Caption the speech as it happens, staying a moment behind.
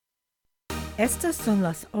Estas son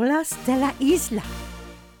las olas de la isla.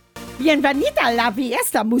 Bienvenida a la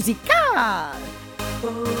Fiesta Musicale.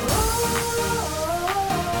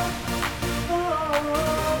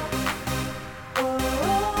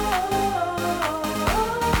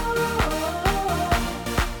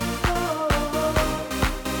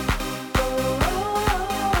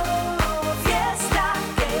 Fiesta,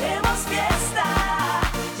 queremos fiesta.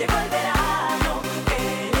 Llegó el verano,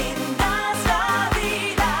 qué linda es la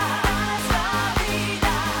vida,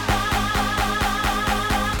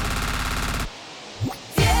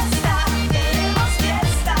 Fiesta, queremos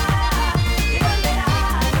fiesta. Llegó el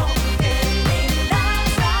verano, qué linda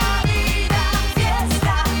es la vida.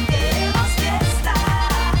 Fiesta, queremos fiesta.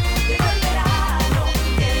 Llegó el verano,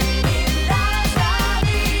 qué linda es la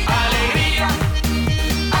vida. Alegría,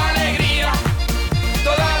 alegría,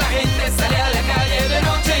 toda la gente sale a la calle de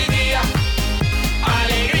noche y día.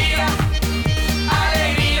 Alegría,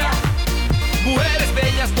 alegría, mujeres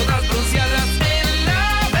bellas todas bronceadas en la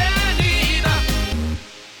avenida.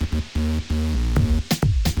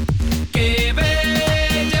 Qué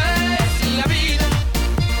bella es la vida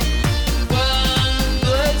cuando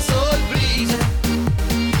el sol brilla.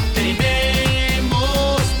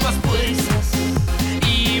 Tenemos más fuerzas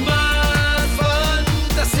y más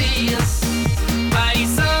fantasías,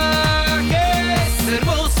 paisajes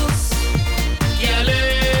hermosos que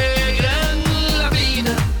alegran la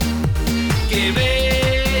vida. Qué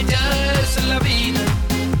bella es la vida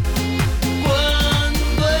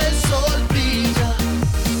cuando el sol brilla.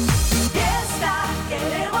 Fiesta,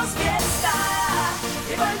 queremos fiesta.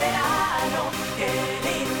 Llegó el verano, qué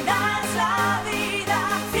linda es la vida.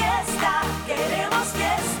 Fiesta, queremos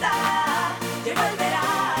fiesta. Llegó el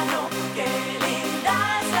verano, qué linda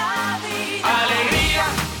es la vida. Alegría,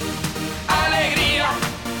 alegría,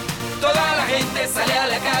 toda la gente sale a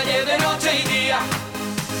la calle de noche y día.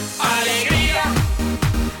 Alegría,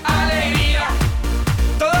 alegría,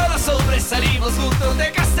 todos los hombres salimos juntos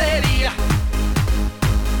de cacería.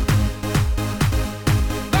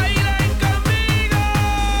 ¡Bailen conmigo!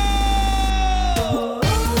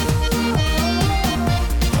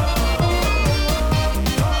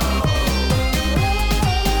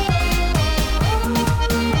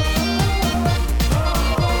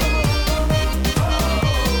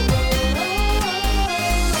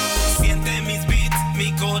 Siente mis beats,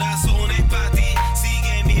 mi corazón es para ti.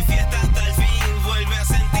 Sigue mi fiesta hasta el fin, vuelve a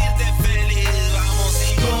sentirte feliz. Vamos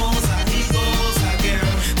y goza, girl.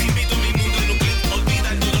 Te invito a mi mundo en un clic, olvida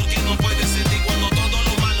el dolor que no puedes sentir cuando todo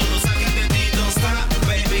lo malo lo sacas de ti. Don't stop,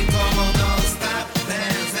 baby, como don't stop,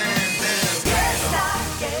 dance, dance, dance. Fiesta,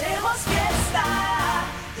 queremos fiesta.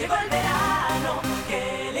 Llegó el verano, qué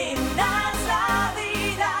linda es la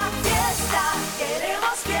vida. Fiesta,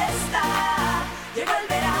 queremos fiesta. Llegó el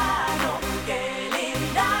verano, qué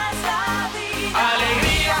linda es la vida.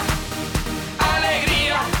 Alegría,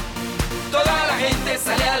 alegría, toda la gente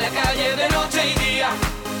sale a la calle de noche y día.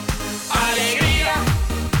 Alegría,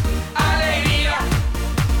 alegría,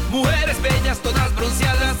 mujeres bellas todas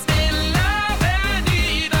bronceadas en la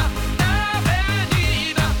avenida, la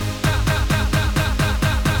avenida.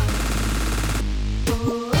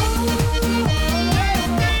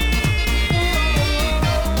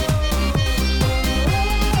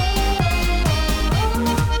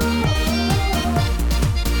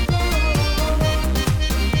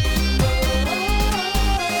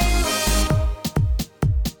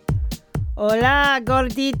 Hola,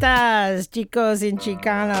 gorditas, chicos y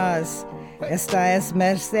chicanas. Esta es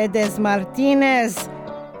Mercedes Martínez.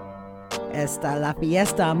 Esta es la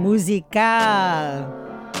Fiesta Musicale.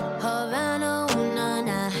 Havana, ooh, na,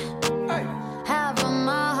 na. Half of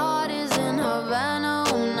my heart is in Havana,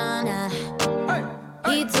 ooh, na, na.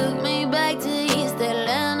 He took me back to East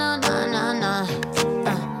Atlanta, na, na, na.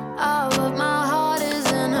 All of my heart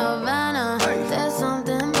is in Havana. There's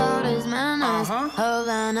something about his manners.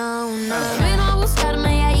 Havana, ooh, na, na. Vino a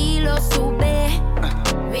buscarme y ahí lo supe.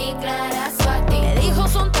 Vi clara su actitud. Me dijo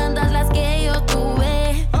son tantas las que yo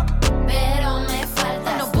tuve, pero me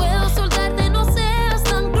falta. No puedo soltarte, no seas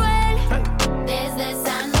tan cruel. Desde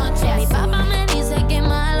esa noche mi papá me dice que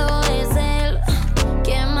malo es él.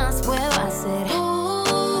 ¿Qué más puedo hacer?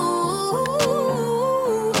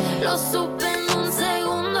 Lo supe en un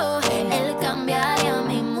segundo. Él cambiaría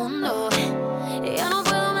mi mundo. Ya no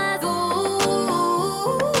puedo más.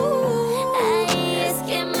 Ay, es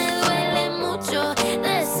que me duele mucho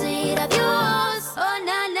decir adiós. Oh,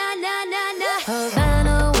 na, na, na, na, na.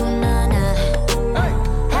 Havana, ooh, na, na.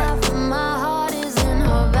 Half of my heart is in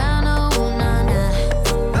Havana, ooh, na, na.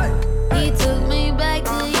 He took me back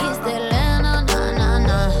to East Atlanta, na, na,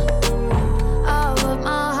 na. All of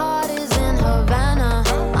my heart is in Havana.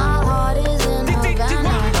 My heart is in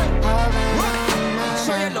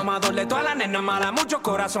mamador de todas las nenas malas. Muchos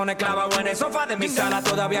corazones clavados en el sofá de mi sala.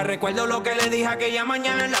 Todavía recuerdo lo que le dije aquella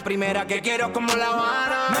mañana. La primera que quiero como La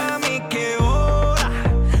Habana. Mami, qué hora,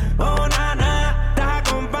 oh nana, estás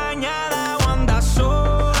acompañada o andas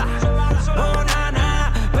sola. Oh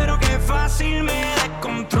nana, pero qué fácil me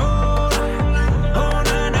descontrola. Oh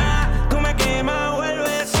nana, tú me quemas,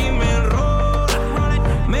 vuelves y me enrola,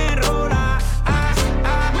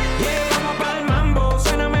 yeah. Vamos pa'l mambo,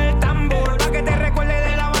 suéname el tambor, pa' que te recuerde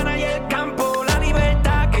de La Habana y el campo. La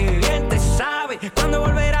libertad que bien te sabe, cuando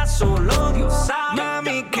volverás solo Dios sabe.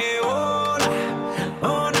 Mami, qué hola,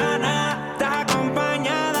 oh nana, estás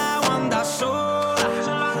acompañada o andas sola.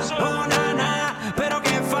 Oh nana, pero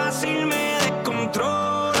qué fácil me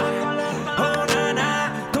descontrola. Oh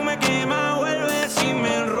nana, tú me quemas, vuelves y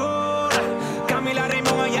me enrola. Camila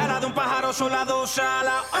Raymond Ayala, de un pájaro sola, dos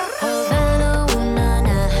alas. Havana, ooh, na,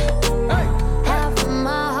 na. Half of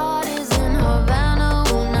my heart is in Havana,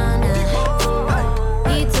 ooh, na, na.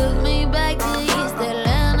 He took me back to East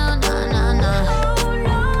Atlanta, na, na, na.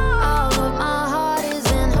 All of my heart is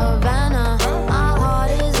in Havana. My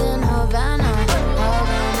heart is in Havana,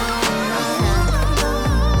 Havana,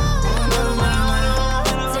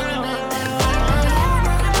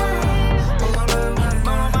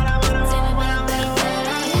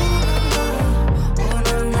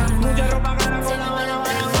 Mucha ropa cara con La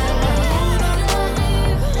Habana.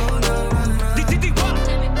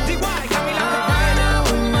 Camila.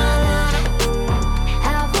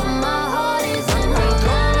 half of my heart is in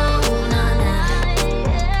Havana, ooh, na, na.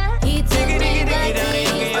 He took me back to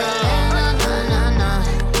East Atlanta, na, na, na.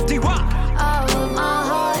 All of my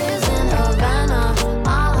heart is in Havana.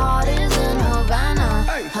 My heart is in Havana,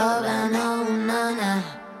 Havana, ooh, na, na.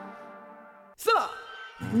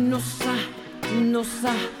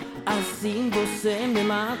 Nossa, assim você me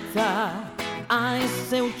mata. Ai,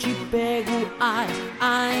 se eu te pego, ai,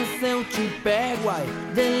 se eu te pego, ai,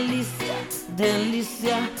 delícia,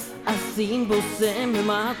 delícia, assim você me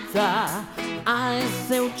mata. Ai,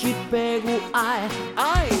 se eu te pego, ai,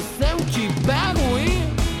 se eu te pego,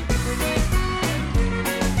 hein?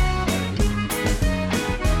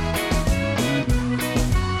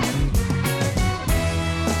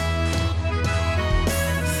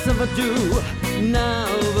 Sabadoo, na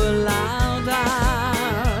balada,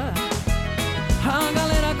 a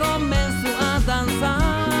galera começa a dançar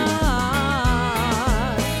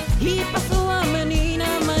e passou a menina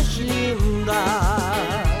mais linda.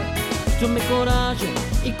 Tomei coragem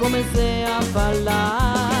e comecei a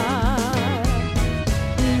falar.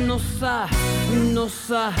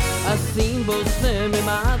 Nossa, assim você me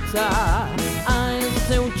mata. Ai,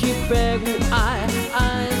 se eu te pego, ai,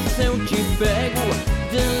 se eu te pego.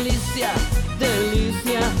 Delícia,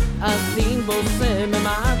 delícia, assim você me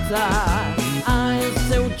mata. Ai,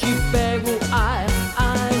 se eu te pego, ai,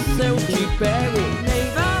 se eu te pego.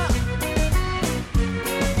 Neiva.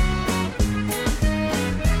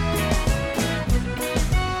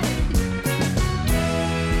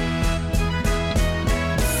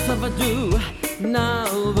 Sabadoo, na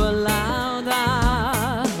balada,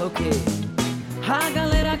 ok. A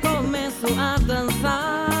galera começa a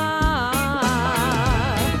dançar.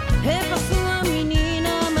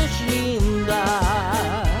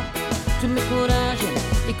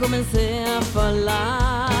 E comecei a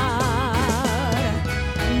falar.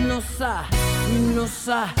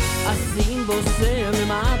 Nossa, assim você me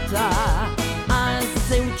mata. Ai,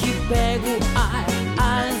 se eu te pego,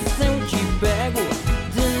 ai, se eu te pego.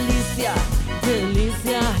 Delícia,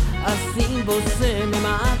 delícia, assim você me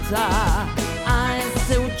mata. Ai,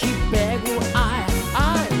 se eu te pego, ai,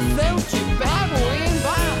 se eu te pego, hein,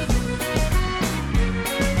 vai.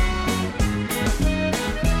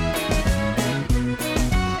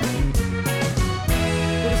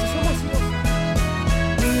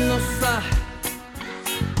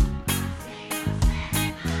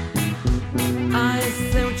 Ai,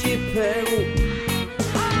 se eu te pego.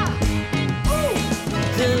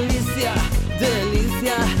 Delícia,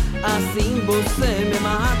 delícia, assim você me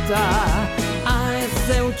mata. Ai,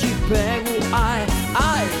 se eu te pego, ai,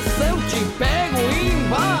 se eu te pego,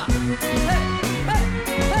 imba.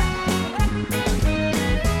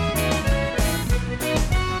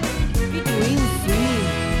 E tu sim,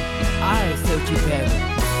 ai, se eu te pego.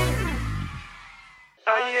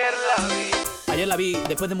 Ayer la vi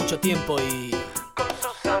después de mucho tiempo y Con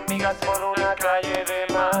sus amigas por una calle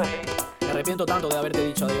de Madrid. me arrepiento tanto de haberte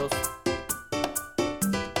dicho adiós.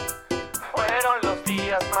 Fueron los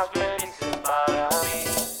días más felices para mí.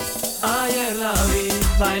 Ayer la vi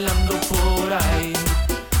bailando por ahí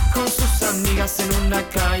con sus amigas en una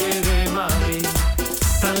calle de Madrid.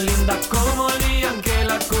 Tan linda como el día en que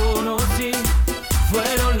la conocí.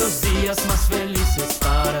 Fueron los los días más felices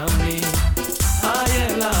para mí.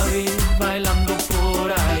 Ayer la vi bailando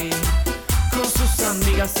por ahí con sus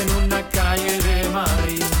amigas en una calle de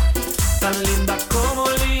Madrid. Tan linda como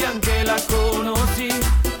el día en que la conocí,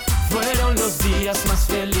 fueron los días más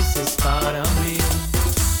felices para mí.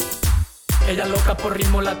 Ella loca por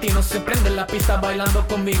ritmo latino, se prende en la pista bailando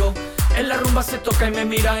conmigo. En la rumba se toca y me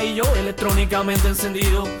mira y yo electrónicamente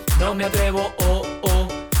encendido. No me atrevo,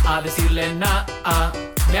 a decirle nada.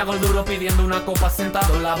 Me hago el duro pidiendo una copa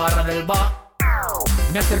sentado en la barra del bar.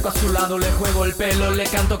 Me acerco a su lado, le juego el pelo, le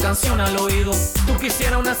canto canción al oído. Tú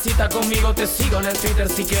quisiera una cita conmigo, te sigo en el Twitter,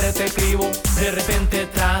 si quieres te escribo. De repente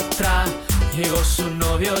llegó su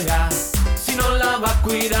novio ya. Si no la va a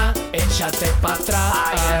cuidar, échate pa' atrás.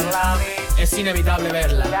 Ayer la vi, es inevitable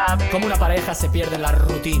verla, como una pareja se pierde en la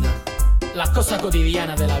rutina, las cosas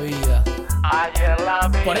cotidianas de la vida. ayer la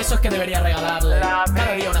vi, Por eso es que debería regalarle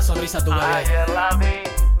cada día una sonrisa a tu bebé. ayer la vi,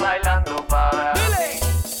 bailando para mí.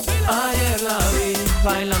 Ayer la vi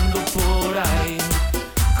bailando por ahí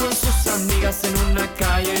con sus amigas en una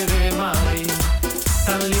calle de Madrid.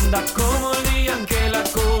 Tan linda como el día en que la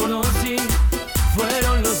conocí,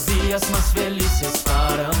 fueron los días más felices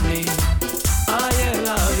para mí. Ayer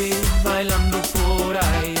la vi bailando por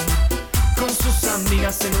ahí con sus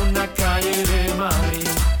amigas en una calle de Madrid.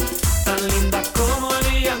 Tan linda como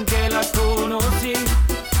el día en que la conocí,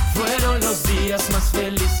 fueron los días más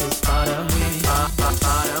felices para mí.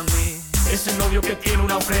 Para mí. Ese novio que tiene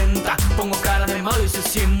una ofrenda, pongo cara de malo y se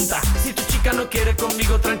sienta. Si tu chica no quiere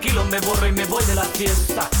conmigo, tranquilo, me borro y me voy de la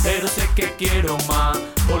fiesta. Pero sé que quiero más,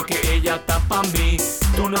 porque ella está pa' mí.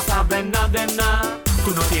 Tú no sabes nada de nada,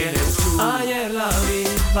 tú no tienes su. Ayer la vi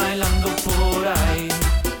bailando por ahí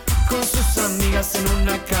con sus amigas en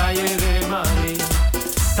una calle de Madrid.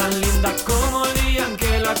 Tan linda como el día en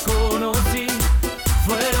que la conocí,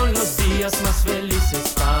 fueron los días más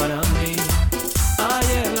felices para mí.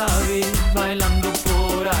 Ayer la vi bailando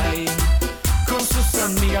por ahí con sus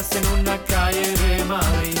amigas en una calle de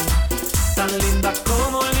Madrid. Tan linda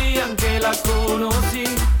como el día en que la conocí,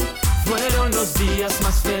 fueron los días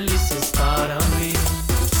más felices para mí.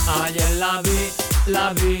 Ayer la vi.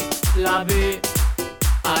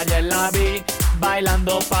 Ayer la vi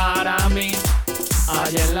bailando para mí.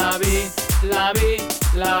 Ayer la vi.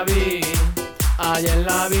 Ayer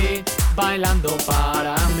la vi bailando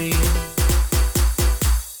para mí.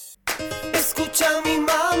 Escucha mi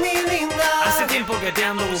mami linda, Hace tiempo que te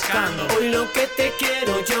ando buscando hoy lo que te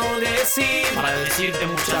quiero yo decir. para decirte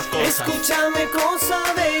muchas cosas. Escúchame cosa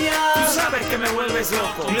bella, Tú sabes que me vuelves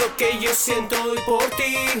loco. lo que yo siento hoy por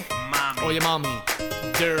ti. Oye mami,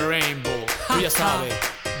 The Rainbow, tú ya sabes,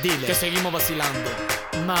 dile que seguimos vacilando.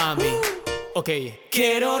 Mami, ok.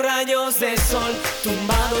 Quiero rayos de sol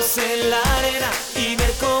tumbados en la arena y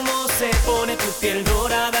ver cómo se pone tu piel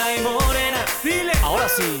dorada y morena. Dile, ahora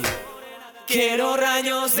sí. Quiero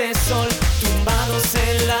rayos de sol tumbados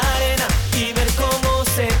en la arena y ver cómo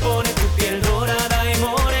se pone tu piel dorada y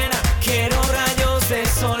morena. Quiero rayos de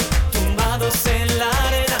sol tumbados en la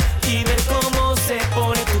arena y ver cómo se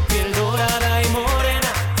pone tu piel dorada y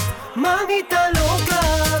morena. Mamita loca,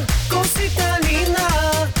 cosita linda,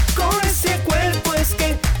 con ese cuerpo es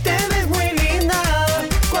que te ves muy linda.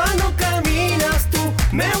 Cuando caminas tú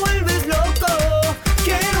me vuelves loco,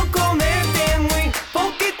 quiero comerte muy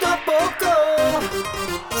poquito a poco.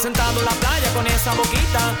 Sentado en la playa con esa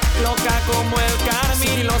boquita, loca como el carmín.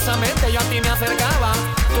 Sigilosamente yo a ti me acercaba,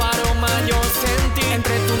 tu aroma yo sentí.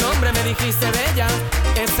 Entre tu nombre me dijiste bella,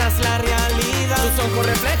 esa es la realidad. Tus ojos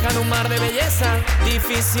reflejan un mar de belleza,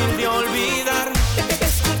 difícil de olvidar.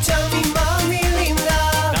 Escucha mi mami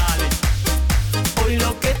linda, Dale. hoy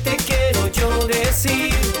lo que te quiero yo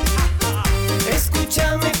decir.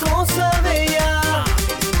 Escúchame cosa bella,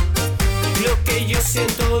 lo que yo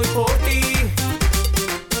siento hoy por ti.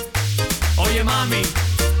 Oye mami,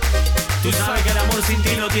 tú sabes que el amor sin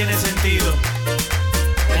ti no tiene sentido.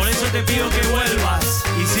 Por eso te pido que vuelvas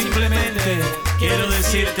y simplemente quiero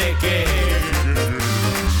decirte que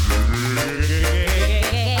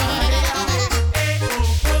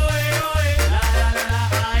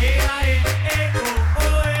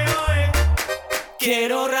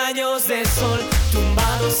Quiero rayos de sol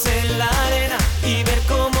tumbados en la arena y ver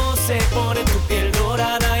cómo se pone tu piel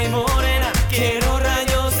dorada y morena. Quiero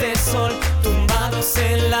rayos de sol tumbados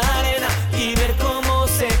en la arena y ver cómo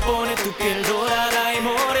se pone tu piel dorada y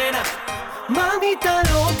morena. Mamita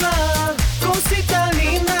loca, cosita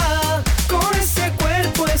linda, con ese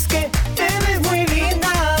cuerpo es que te ves muy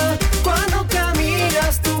linda. Cuando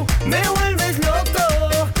caminas tú me vuelves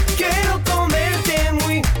loco, quiero comerte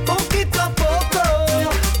muy poquito a poco.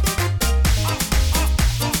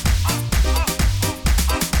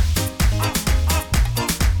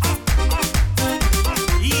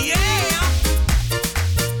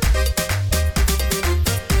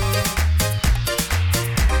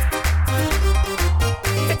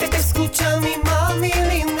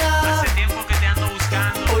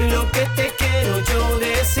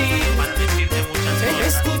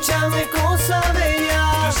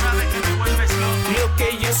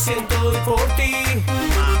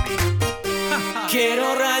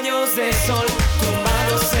 Quiero rayos de sol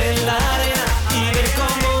tumbados en la arena y ver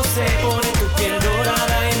cómo se pone tu piel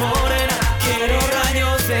dorada y morena. Quiero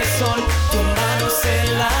rayos de sol tumbados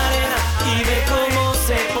en la arena y ver cómo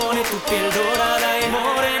se pone tu piel dorada y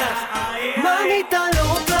morena. Mamita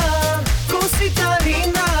loca, cosita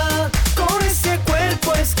linda, con ese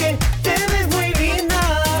cuerpo es que te ves muy linda.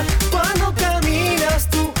 Cuando caminas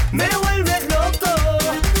tú me vuelves loco,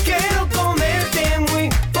 quiero comerte muy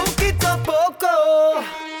poquito a poco.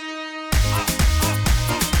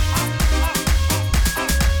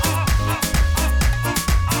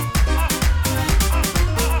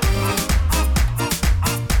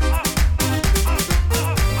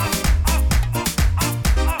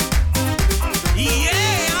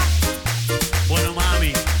 Bueno,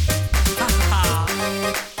 mami.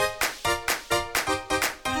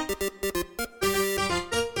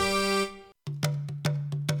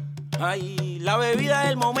 Ay, la bebida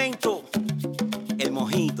del momento, el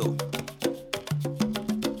mojito.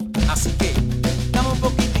 Así que, dame un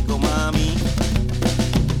poquitico, mami.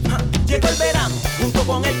 Llegó el verano, junto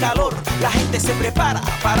con el calor, la gente se prepara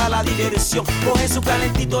para la diversión. Coge su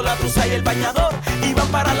calentito, la blusa y el bañador y van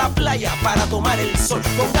para la playa para tomar el sol.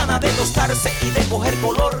 Con ganas de tostarse y de coger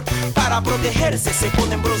color, para protegerse se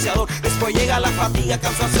ponen bronceador. Después llega la fatiga,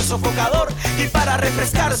 cansancio sofocador y para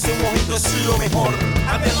refrescarse un mojito es lo mejor.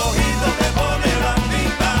 Ante el mojito te pone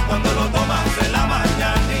blandita cuando lo tomas en la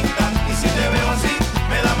mañanita. Y si te veo así,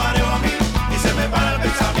 me da mareo a mí y se me para el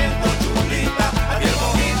pensamiento, chulita. Ante el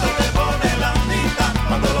mojito te pone blandita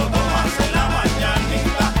cuando lo tomas en la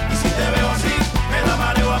mañanita. Y si te veo así, me da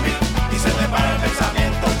mareo a mí y se me para el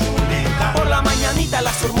pensamiento, chulita. Por la mañanita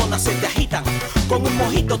las hormonas se te agitan. Con un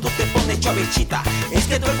mojito tú te pones chavechita. Es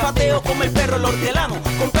que tu olfateo como el perro el hortelano.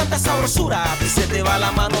 Con tanta sabrosura a ti se te va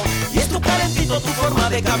la mano. Y es tu calentito, tu forma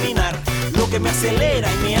de caminar, lo que me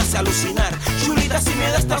acelera y me hace alucinar. Chulita, si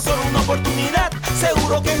me das tan solo una oportunidad,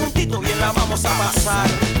 seguro que juntito bien la vamos a pasar.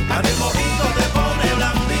 Ante el mojito te pone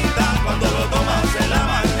blandita cuando lo tomas en la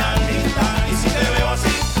mañanita. Y si te veo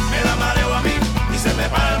así, me da mareo a mí y se me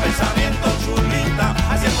para el pensamiento, chulita.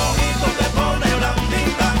 Así el mojito te pone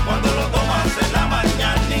blandita cuando lo tomas en la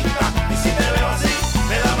mañanita. Y si te veo así,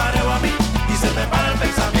 me da mareo a mí y se me para el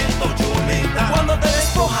pensamiento, chulita. Cuando te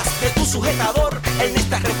despojas de tu sujetador, el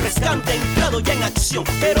néctar refrescante entrado ya en acción,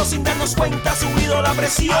 pero sin darnos cuenta ha subido la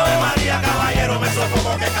presión. Ave María, caballero, me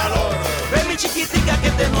sofoco, qué calor. Ven mi chiquitica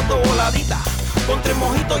que te noto voladita. Con 3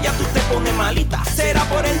 mojitos ya tú te pones malita. Será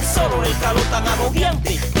por el solo el calor tan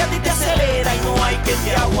agobiante que a ti te acelera y no hay que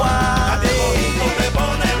te aguante. Ante el mojito te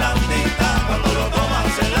pone blandita cuando lo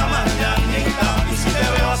tomas en la mañanita. Y si te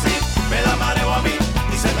veo así, me da mareo a mí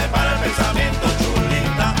y se me para el pensamiento,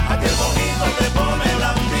 chulita. Ante el mojito te pone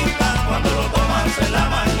blandita cuando lo tomas en la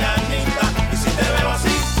mañanita. Y si te veo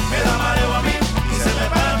así, me da mareo a mí y se me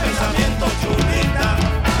para el pensamiento, chulita.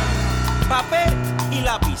 Papel y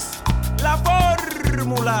lápiz, la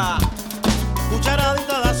fórmula.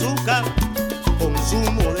 Cucharadita de azúcar,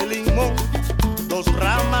 consumo de limón, 2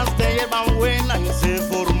 ramas de hierbabuena y se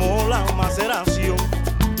formó la maceración.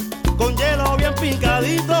 Con hielo bien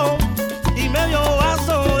picadito y medio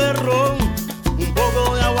vaso de ron, un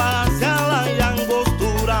poco de agua gaseada y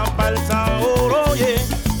angostura para el sabor, oye.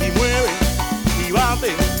 Y mueve y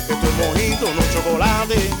bate, esto es mojito, no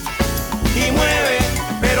chocolate. Y mueve,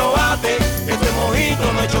 pero bate, este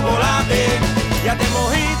mojito no es chocolate. Ya te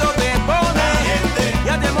mojito te pone,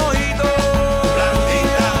 ya te mojito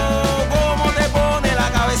blandita. ¿Cómo te pone la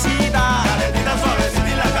cabecita? Calentita, suavecita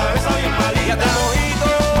y la cabeza bien malita. Ya te mojito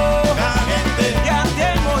caliente, ya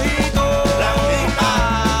te mojito blandita.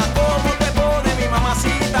 ¿Cómo te pone mi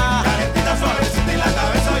mamacita? Calentita, suavecita y la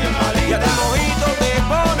cabeza bien malita. Ya te mojito te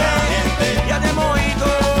pone, ya te mojito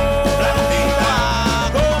blandita.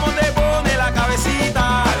 ¿Cómo te pone la cabecita?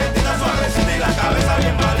 Calentita, suavecita y la cabeza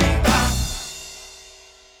bien malita.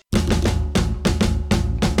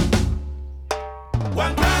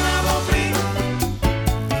 Guantánamo Free,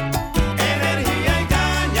 energía y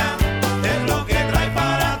caña, es lo que trae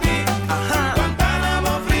para ti. Ajá.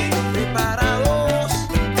 Guantánamo Free, Preparados,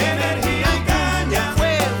 energía y caña,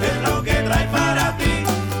 es lo que trae para ti.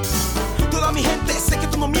 toda mi gente, sé que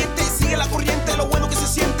tú no mientes. Sigue la corriente, lo bueno que se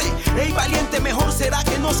siente. Ey, valiente, mejor será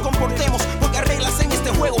que nos comportemos, porque hay reglas en este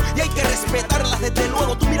juego y hay que respetarlas desde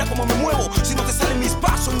luego. Tú mira cómo me muevo, si no te salen mis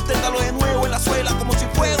pasos, inténtalo de nuevo en la suela como si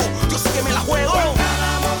fuego. Yo sé que me la juego.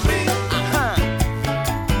 Guantánamo Free, Ajá.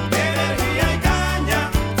 energía y caña,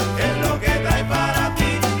 es lo que trae para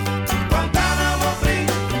ti. Guantánamo Free,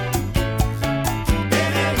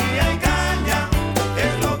 energía y caña,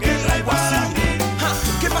 es lo que trae para ti. Ja,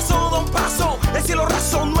 ¿qué pasó, don Paso? El cielo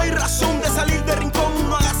razón, no hay razón de salir de rincón.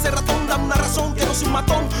 No hagas ratón, da una razón que no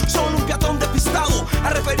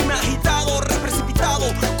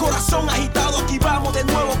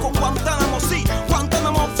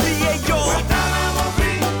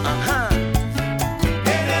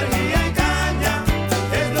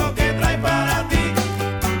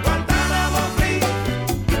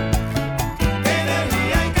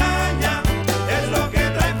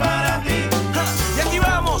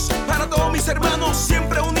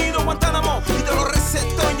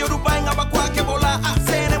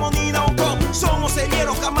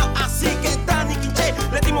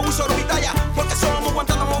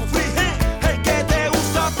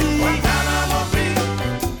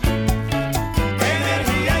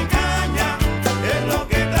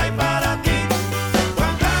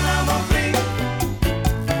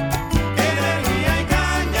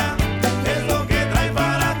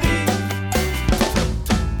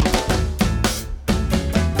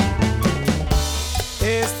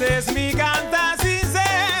Este es mi canta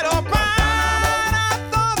sincero para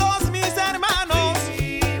todos mis hermanos.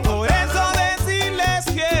 Por eso decirles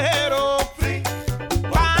quiero,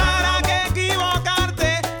 para que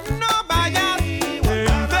equivocarte no vayas. Te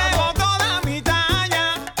entrego toda mi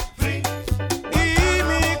talla y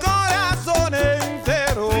mi corazón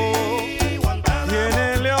entero.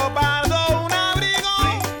 Tiene el leopardo un abrigo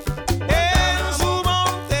en su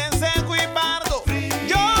monte seco y pardo.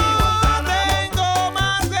 Yo tengo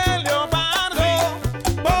más que el leopardo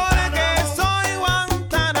porque soy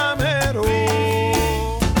guantanamero.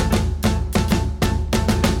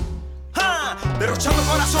 ¡Ja! Derrochando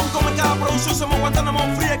corazón como en cada producción somos Guantánamo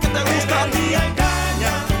Free, que te gusta a ti.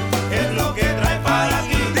 Es lo que trae para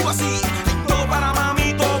ti. Digo así, todo para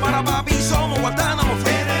mami, todo para papi, somos Guantánamo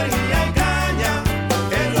Free. Energía y caña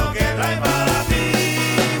es lo que trae para ti.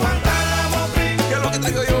 Guantánamo Free. ¿Qué es lo que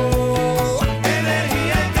traigo yo?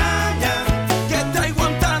 Energía y caña. Que trae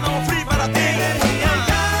Guantánamo Free para ti. Energía y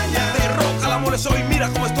caña. De roca la mole soy, mira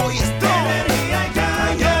cómo estoy. Energía y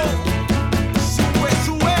caña. Sube,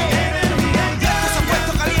 sube. Esto se ha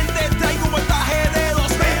puesto caliente, traigo un voltaje de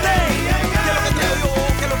 220. ¿Qué es lo que traigo yo?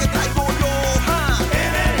 ¿Qué es lo que traigo yo? ¡Ja!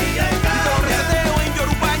 Energía y Y te lo receteo en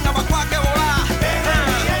Yoruba, en Abacuá, que volá.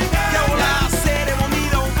 Que volá,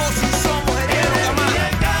 ceremonia, un gozo y somos herederos de amar.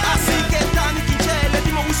 Así que Dani Quiche, le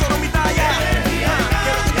dimos un solo mi talla. ¿Qué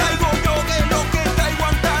es lo que traigo yo? ¿Qué es lo que traigo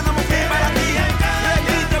Guantánamo Free para ti?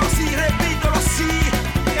 Repítelo así, repítelo así.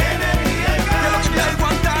 ¿Qué es lo que traigo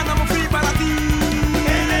Guantánamo Free para ti?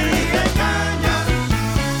 energía y caña.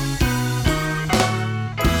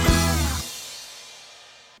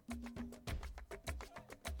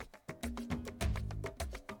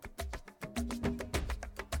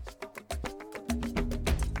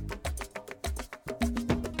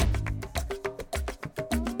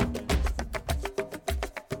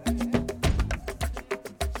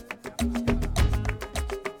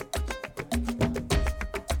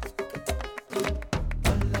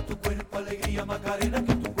 Dale a tu cuerpo alegría Macarena,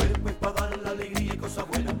 que tu cuerpo es para dar la alegría y cosas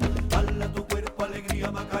buenas. Dale a tu cuerpo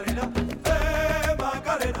alegría Macarena,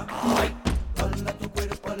 Macarena. Dale a tu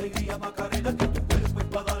cuerpo alegría Macarena, que tu cuerpo es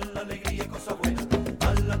para dar la alegría y cosas buenas.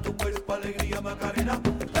 Dale a tu cuerpo alegría Macarena,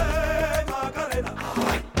 Macarena.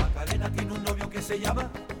 Macarena tiene un novio que se llama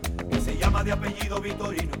de apellido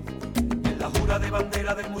Vitorino. En la jura de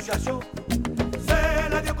bandera del muchacho se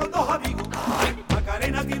la dio con dos amigos.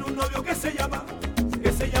 Macarena tiene un novio que se llama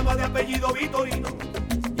de apellido Vitorino.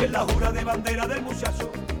 Y en la jura de bandera del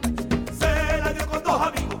muchacho se la dio con dos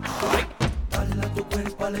amigos. Dale a tu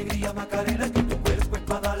cuerpo alegría Macarena, que tu cuerpo es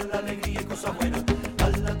para dar la alegría y cosas buenas.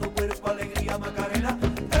 Dale a tu cuerpo alegría Macarena,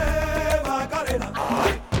 Macarena.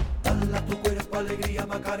 Dale a tu cuerpo alegría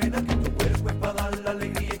Macarena, que tu cuerpo es para dar la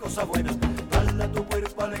alegría y cosas buenas. Dale a tu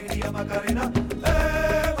cuerpo alegría Macarena,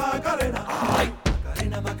 Macarena.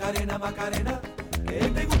 Macarena, Macarena, Macarena, que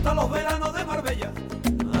te gustan los veranos de Marbella.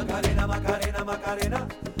 Macarena, Macarena, Macarena,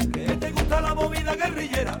 que te gusta la movida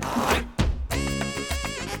guerrillera.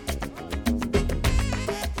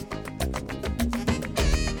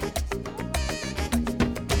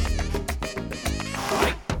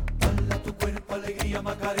 Dale a tu cuerpo alegría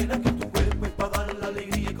Macarena, que tu cuerpo es para dar la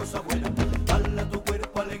alegría y cosas buenas. Dale a tu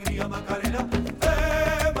cuerpo alegría Macarena,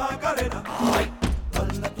 Macarena.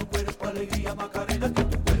 Dale a tu cuerpo alegría Macarena, que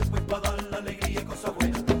tu cuerpo es para dar la alegría y cosas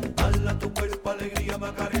buenas. Dale a tu cuerpo alegría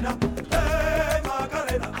Macarena,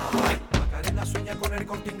 Macarena. Macarena sueña con el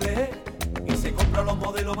Corte Inglés y se compra los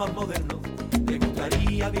modelos más modernos. Le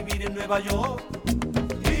gustaría vivir en Nueva York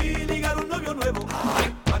y ligar un novio nuevo.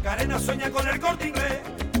 Macarena sueña con el Corte Inglés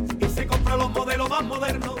y se compra los modelos más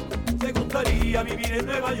modernos. Le gustaría vivir en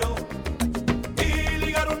Nueva York y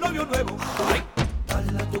ligar un novio nuevo.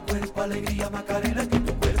 Dale a tu cuerpo alegría Macarena, que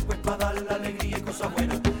tu cuerpo es para dar la alegría y cosas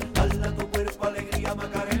buenas. Dale a tu cuerpo alegría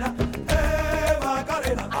Macarena,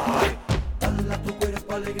 Macarena. Dale a tu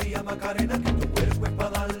cuerpo alegría Macarena, que tu cuerpo es para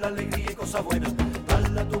dar la alegría y cosas buenas.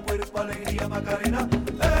 Dale a tu cuerpo alegría Macarena,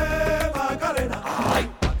 Macarena.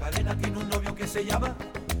 Macarena tiene un novio que se llama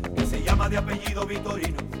de apellido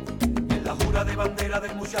Vitorino. En la jura de bandera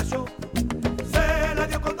del muchacho se la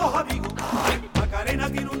dio con dos amigos. Macarena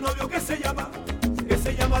tiene un novio que se llama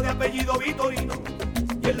de apellido Vitorino.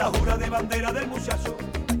 Y en la jura de bandera del muchacho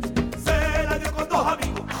se la dio con dos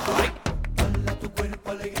amigos. Dale a tu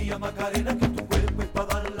cuerpo alegría Macarena, que tu cuerpo es para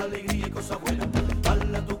dar la alegría y cosas buenas.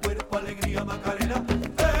 Dale a tu cuerpo alegría Macarena,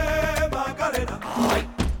 Macarena.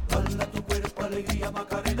 Dale a tu cuerpo alegría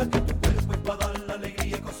Macarena, que tu cuerpo es para dar la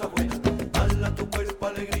alegría y cosas buenas. Dale a tu cuerpo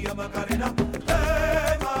alegría Macarena,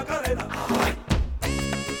 Macarena.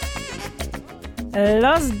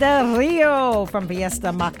 Los del Rio from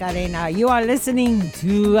Fiesta Macarena. You are listening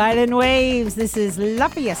to Island Waves. This is La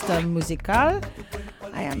Fiesta Musicale.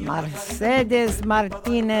 I am Mercedes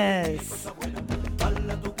Martinez.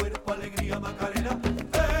 Dale a tu cuerpo alegría Macarena,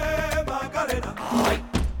 Macarena.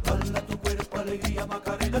 Dale a tu cuerpo alegría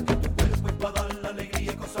Macarena, que tu cuerpo es para dar la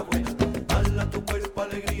alegría y cosas buenas. Dale a tu cuerpo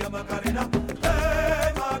alegría Macarena,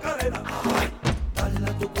 Macarena. Dale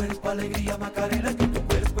a tu cuerpo alegría Macarena, que tu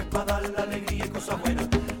cuerpo es para dar la alegría y cosas buenas.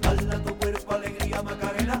 Dale a tu cuerpo alegría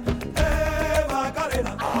Macarena,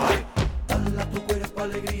 Macarena. Dale a tu cuerpo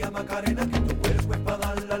alegría Macarena, que tu cuerpo es para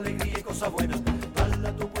dar la alegría y cosas buenas. Dale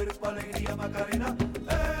a tu cuerpo alegría Macarena,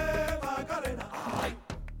 Macarena.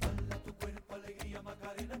 Dale a tu cuerpo alegría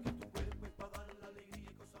Macarena, que tu cuerpo es para dar la alegría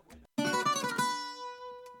y cosas buenas.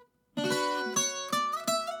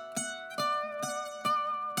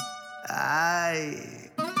 Ay,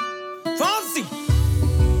 Fonsi,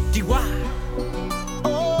 Chihuahua.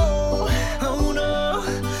 oh, oh no,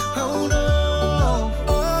 oh no,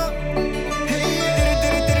 oh.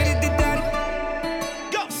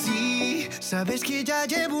 Sí, sabes que ya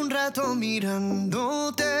llevo un rato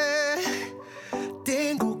mirándote.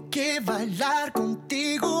 Tengo que bailar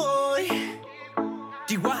contigo hoy.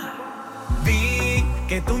 Chihuahua. Vi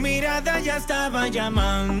que tu mirada ya estaba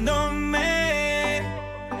llamándome.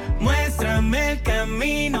 Muéstrame el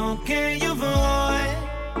camino que yo voy.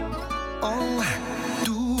 Oh,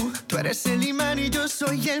 tú eres el imán y yo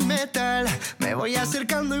soy el metal. Me voy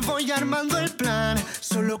acercando y voy armando el plan.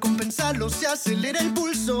 Solo con pensarlo se acelera el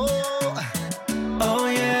pulso. Oh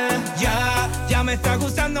yeah, ya me está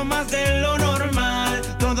gustando más de lo normal.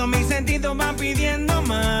 Todos mis sentidos van pidiendo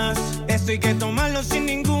más. Esto hay que tomarlo sin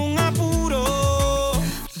ningún apuro.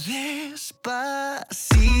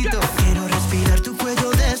 Despacito, quiero respirar tu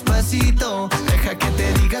cuello despacito. Deja que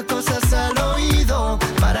te diga cosas al oído,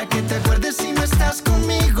 para que te acuerdes si no estás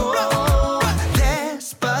conmigo.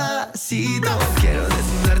 Despacito, quiero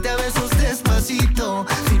desnudarte a besos despacito.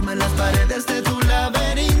 Firma las paredes de tu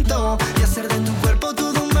laberinto y hacer de tu cuerpo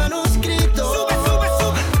todo un manuscrito. Sube, sube,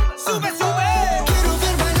 sube, sube, sube. Quiero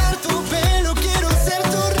ver bailar tu pelo, quiero ser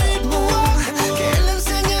tu ritmo. Que le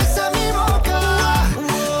enseñes a mi boca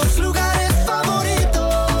tus lugares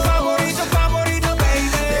favoritos. Favorito, favorito, baby.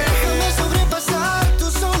 Déjame sobrepasar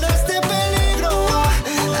tus zonas de peligro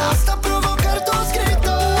hasta provocar tus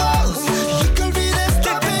gritos y que olvides tu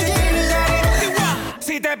apellido.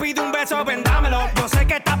 Si te pido un beso, vendámelo. Yo sé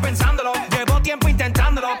que estás pensándolo. Llevo tiempo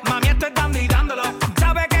intentándolo. Mami, estoy dando y dándolo.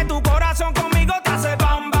 Sabe que tu corazón conmigo te hace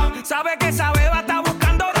bam bam. Sabe que esa beba está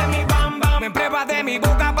buscando de mi bam bam. Me pruebas de mi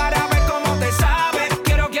boca para ver cómo te sabe.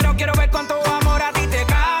 Quiero ver cuánto amor a ti te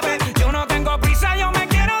cabe. Yo no tengo prisa, yo me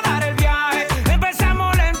quiero dar el viaje.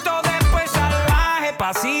 Empezamos lento, después salvaje.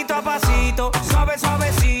 Pasito a pasito, suave,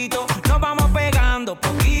 suavecito. Nos vamos pegando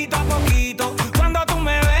poquito a poquito. Cuando tú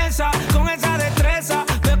me besas con esa destreza,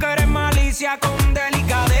 veo que eres malicia con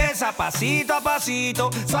delicadeza. Pasito a pasito,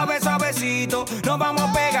 suave, suavecito. Nos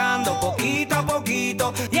vamos pegando poquito a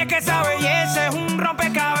poquito. Y es que esa belleza es un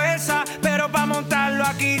rompecabezas, pero para montarlo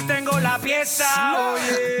aquí tengo la pieza.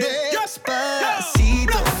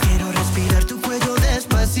 Despacito, quiero respirar tu cuello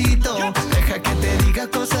despacito. Deja que te diga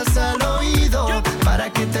cosas al oído, para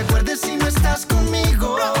que te acuerdes si no estás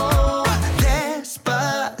conmigo.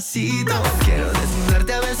 Despacito, quiero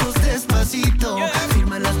desnudarte a besos despacito.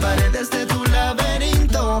 Firma las paredes de tu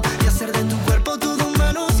laberinto y hacer de tu cuerpo todo un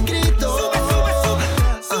manuscrito. Sube, sube, sube,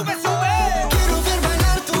 sube, sube. Quiero ver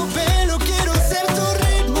bailar tu pelo, quiero ser tu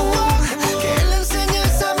ritmo. Que le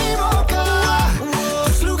enseñes a mi boca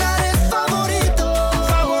tus lugares favoritos.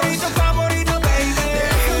 Favorito, favorito, baby.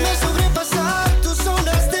 Déjame sobrepasar tus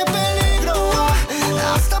zonas de peligro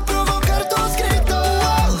hasta provocar tus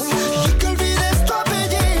gritos y que olvides tu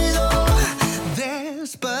apellido.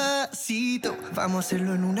 Despacito, vamos a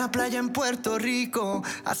hacerlo en una playa en Puerto Rico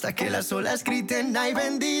hasta que las olas griten ay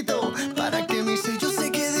bendito, para que mi sello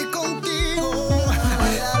se quede contigo.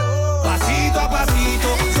 Pasito a pasito,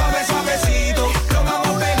 suave, suavecito. Nos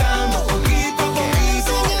vamos pegando poquito a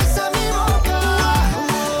poquito. Enseñas a mi boca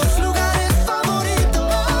tus lugares favoritos.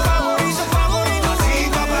 Favorito, favorito.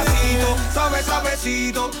 Pasito a pasito, suave,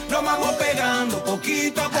 suavecito. Nos vamos pegando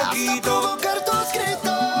poquito a Hasta poquito. provocar tus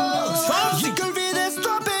gritos y que olvides tu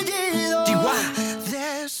apellido. Chihuahua.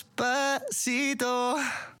 Despacito.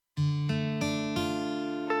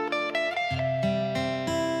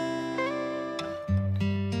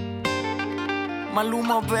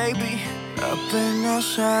 Maluma, baby. Apenas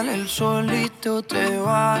sale el solito te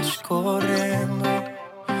vas corriendo.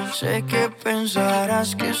 Sé que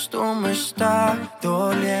pensarás que esto me está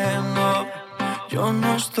doliendo. Yo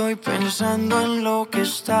no estoy pensando en lo que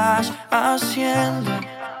estás haciendo.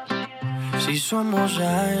 Si somos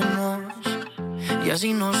ajenos y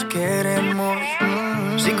así nos queremos.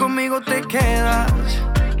 Si conmigo te quedas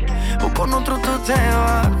o con otro tú te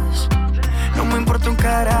vas, no me importa un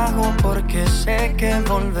carajo porque sé que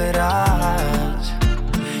volverás.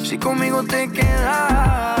 Si conmigo te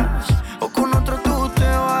quedas o con otro tú te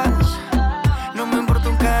vas, no me importa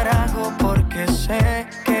un carajo porque sé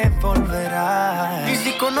que volverás. Y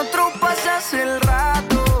si con otro pasas el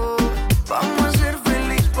rato, vamos a ser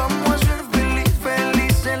feliz, vamos a ser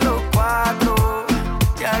felices los cuatro.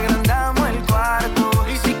 Te agrandamos el cuarto.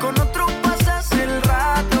 Y si con otro pasas el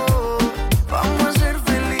rato, vamos a ser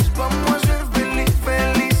feliz, vamos a ser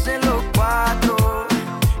felices los cuatro.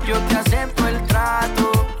 Yo te acepto el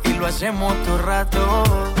trato y lo hacemos todo rato.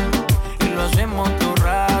 Y lo hacemos todo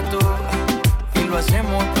rato. Y lo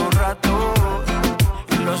hacemos todo rato.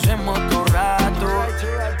 Y lo hacemos todo rato.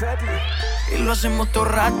 Y lo hacemos todo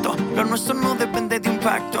rato. Lo nuestro no depende de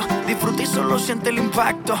impacto. Disfruta y solo siente el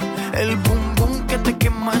impacto. El boom boom que te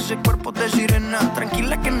quema ese cuerpo de sirena.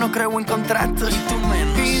 Tranquila que no creo en contratos. Y tú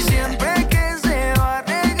menos. Y siempre que se va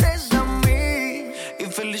regresa a mí. Y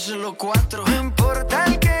felices los cuatro. No importa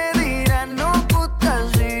el que dirán, no puta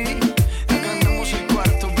sí. Cantamos el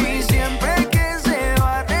cuarto, baby. Y siempre que se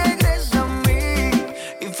va regresa a mí.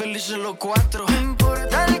 Y felices los cuatro. No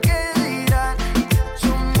importa el que dirán,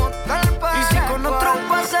 somos tal para. Y si con otro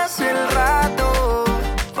pasas el rato,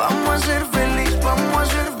 vamos a ser feliz, vamos a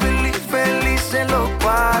ser felices los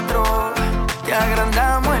cuatro. Te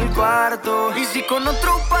agrandamos el cuarto. Y si con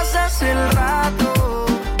otro pasas el rato,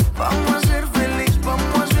 vamos a ser feliz,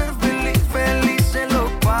 vamos a ser felices los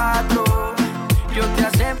cuatro. Yo te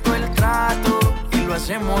acepto el trato y lo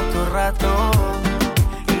hacemos todo rato.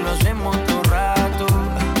 Y lo hacemos todo rato.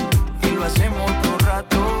 Y lo hacemos todo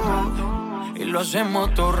rato. Y lo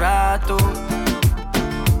hacemos todo rato.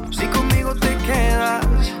 Si conmigo te quedas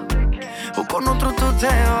o con otro tú te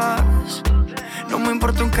vas, no me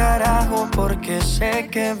importa un carajo porque sé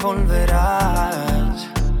que volverás.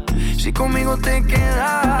 Si conmigo te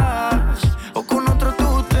quedas o con otro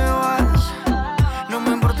tú te vas, no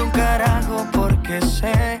me importa un carajo porque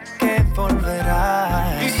sé que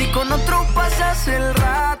volverás. Y si con otro pasas el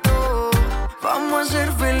rato, vamos a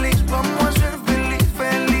ser feliz, vamos a ser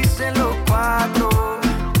felices los cuatro.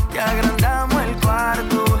 Te agrandamos el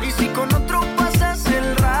cuarto. Y si con otro pasas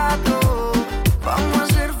el rato, vamos a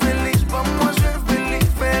ser feliz, vamos a ser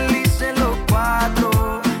felices los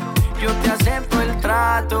cuatro. Yo te acepto el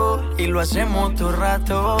trato y lo hacemos todo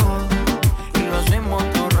rato. Y lo hacemos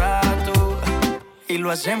todo rato. Y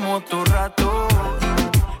lo hacemos todo rato.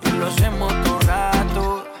 Y lo hacemos todo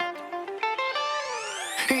rato.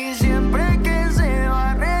 Y siempre que se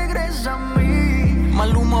va regresa a mí.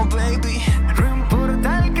 Maluma, baby. No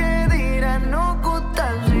importa el que dirán, no gusta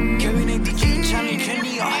así. Kevin y DJ, Charlie,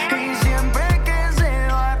 Kenia. Y siempre que se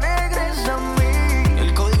va regresa a mí.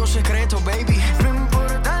 El código secreto, baby. No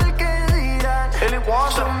importa el que dirán,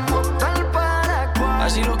 somos tal para cual.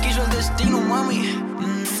 Así lo quiso el destino, mami.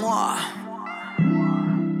 ¡Mua!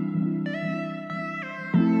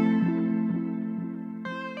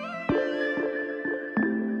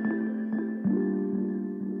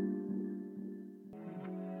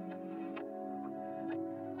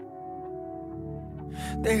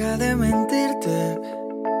 Deja de mentirte.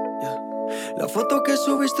 La foto que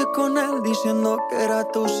subiste con él diciendo que era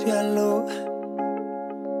tu cielo.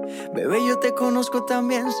 Bebé, yo te conozco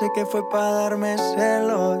también, sé que fue para darme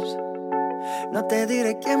celos. No te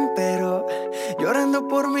diré quién, pero llorando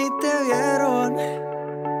por mí te vieron.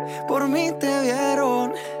 Por mí te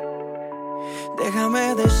vieron.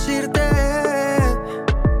 Déjame decirte,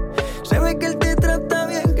 se ve que él te trata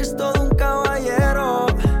bien, que es todo un caballero.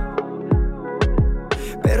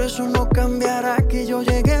 Pero eso no cambiará que yo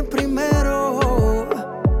llegué primero.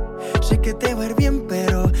 Sé que te va a ir bien,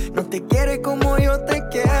 pero no te quiere como yo te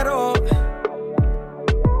quiero.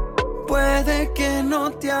 Puede que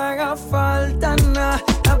no te haga falta nada,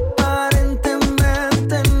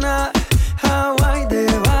 aparentemente nada. Hawaii de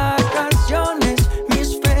vacaciones,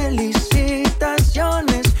 mis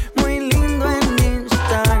felicitaciones. Muy lindo en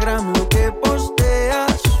Instagram lo que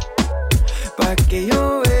posteas, pa' que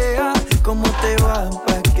yo vea cómo te va,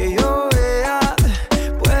 pa' que yo vea.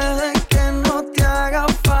 Puede que no te haga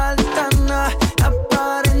falta nada,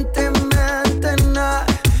 aparentemente nada.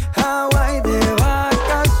 Hawaii de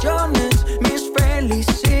vacaciones, mis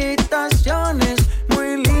felicitaciones.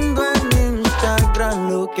 Muy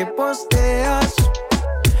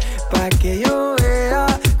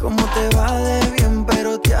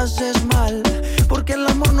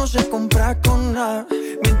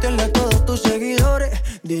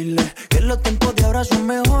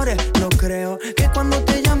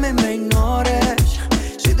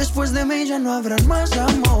mis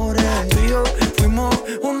amores. Tú y yo fuimos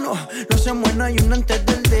uno, no se muera y uno antes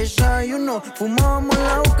del desayuno. Fumábamos el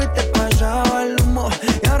agua que te pasaba el humo.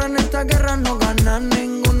 Y ahora en esta guerra no gana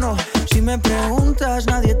ninguno. Si me preguntas,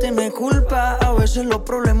 nadie tiene culpa. A veces los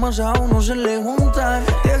problemas a uno se le juntan.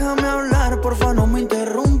 Déjame hablar, porfa, no me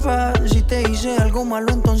interrumpas. Si te hice algo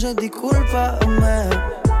malo, entonces discúlpame.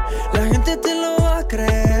 La gente te lo va a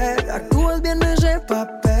creer. Actúas bien ese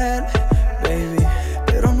papel, baby,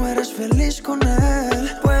 pero no eres feliz con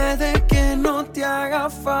él. Puede que no te haga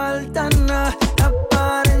falta nada,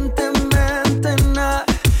 aparentemente nada.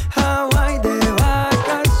 Hawaii de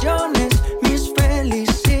vacaciones, mis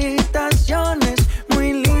felicitaciones.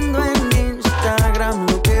 Muy lindo en Instagram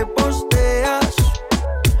lo que posteas,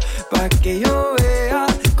 pa' que yo vea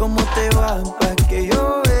cómo te va, pa' que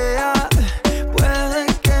yo vea. Puede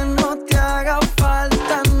que no te haga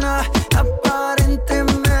falta nada,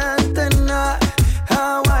 aparentemente nada.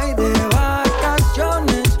 Hawaii de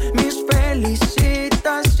vacaciones, mis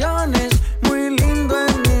felicitaciones. Muy lindo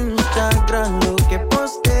en Instagram lo que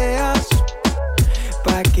posteas,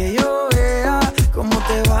 pa' que yo vea cómo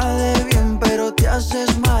te va de bien, pero te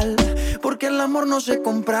haces mal, porque el amor no se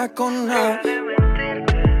compra con nada.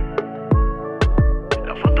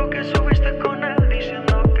 La foto que subiste con él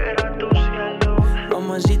diciendo que era tu cielo.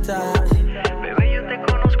 Mamacita, bebé, yo te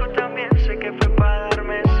conozco también, sé que fue para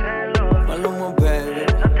darme celos. Maluma, baby.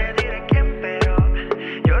 No te diré quién, pero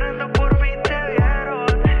llorando por mí te vieron.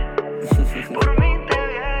 Por mí te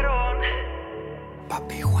vieron.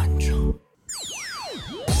 Papi Juancho.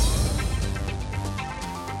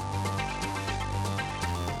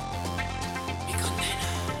 Mi condena.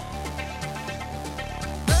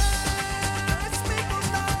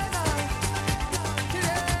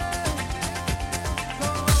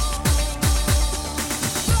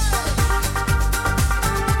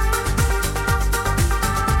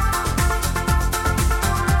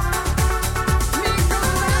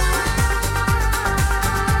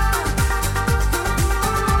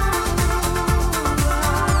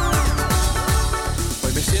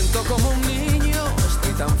 Hoy me siento como un niño,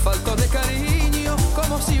 estoy tan falto de cariño,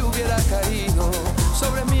 como si hubiera caído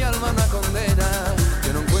sobre mi alma una condena.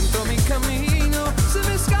 Yo no encuentro mi camino, se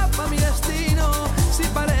me escapa mi destino, si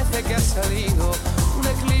parece que ha salido un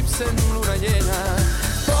eclipse en luna llena.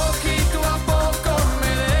 Poquito a poco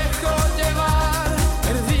me dejo llevar,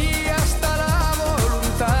 perdí hasta la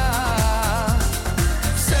voluntad.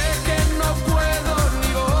 Sé que no puedo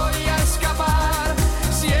ni voy a escapar,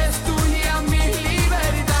 si es tuya mi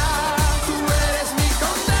libertad. Tú eres mi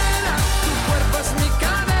condena, tu cuerpo es mi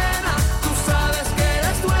cadena, tú sabes que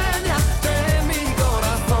eres dueña de mi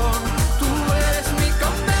corazón. Tú eres mi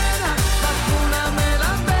condena, vacúname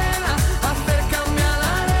la pena, acércame a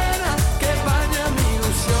la arena que baña mi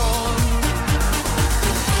ilusión.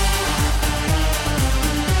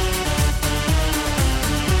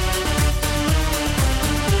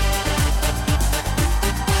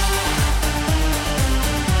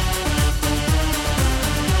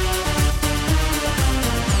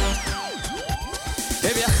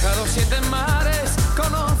 He viajado 7 mares,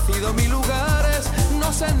 conocido 1000 lugares,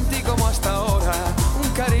 no sentí como hasta ahora un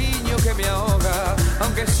cariño que me ahoga.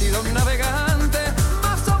 Aunque he sido un navegante,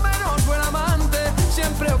 más o menos buen amante,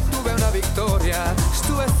 siempre obtuve una victoria,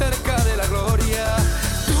 estuve cerca de la gloria.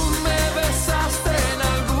 Tú me besaste en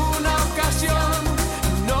alguna ocasión,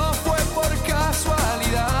 no fue por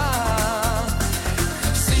casualidad.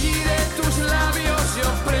 Si de tus labios yo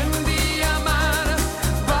aprendí a amar,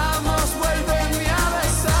 vamos, vuélveme a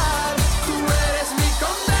besar. Tú eres mi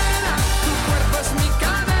condena, tu cuerpo es mi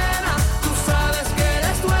cadena, tú sabes que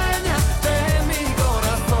eres dueña de mi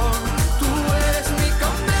corazón. Tú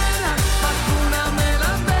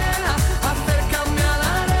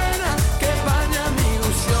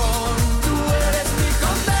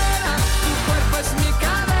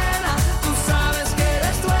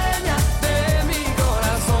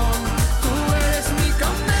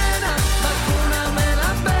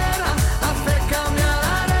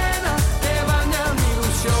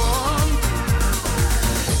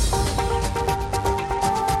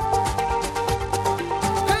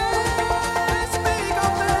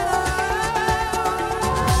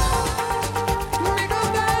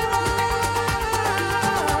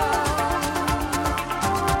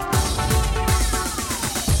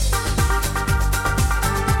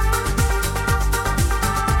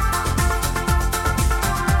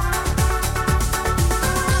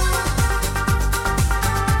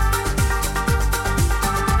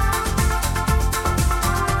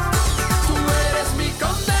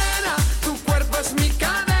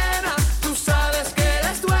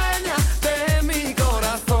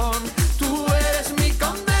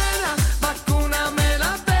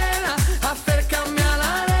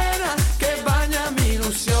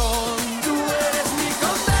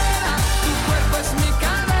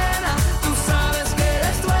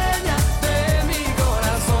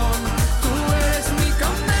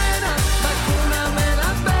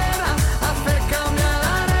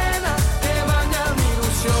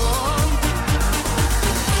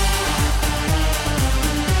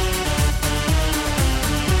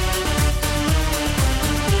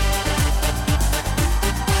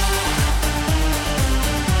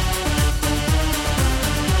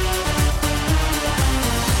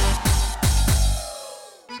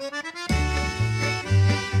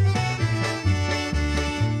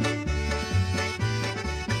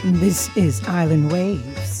This is Island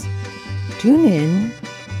Waves. Tune in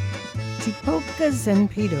to Polkas and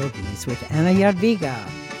Pierogies with Anna Jadwiga.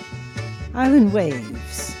 Island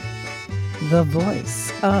Waves, the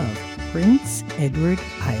voice of Prince Edward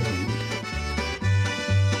Island.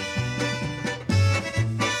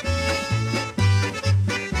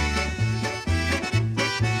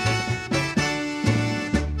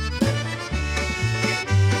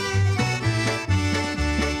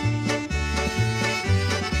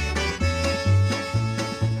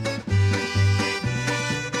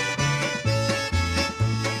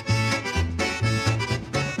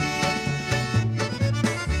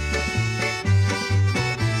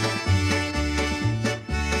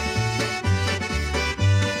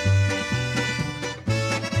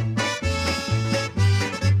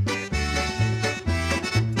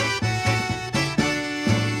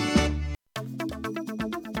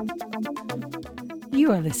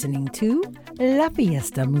 You are listening to La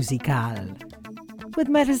Fiesta Musicale with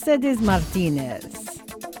Mercedes Martinez.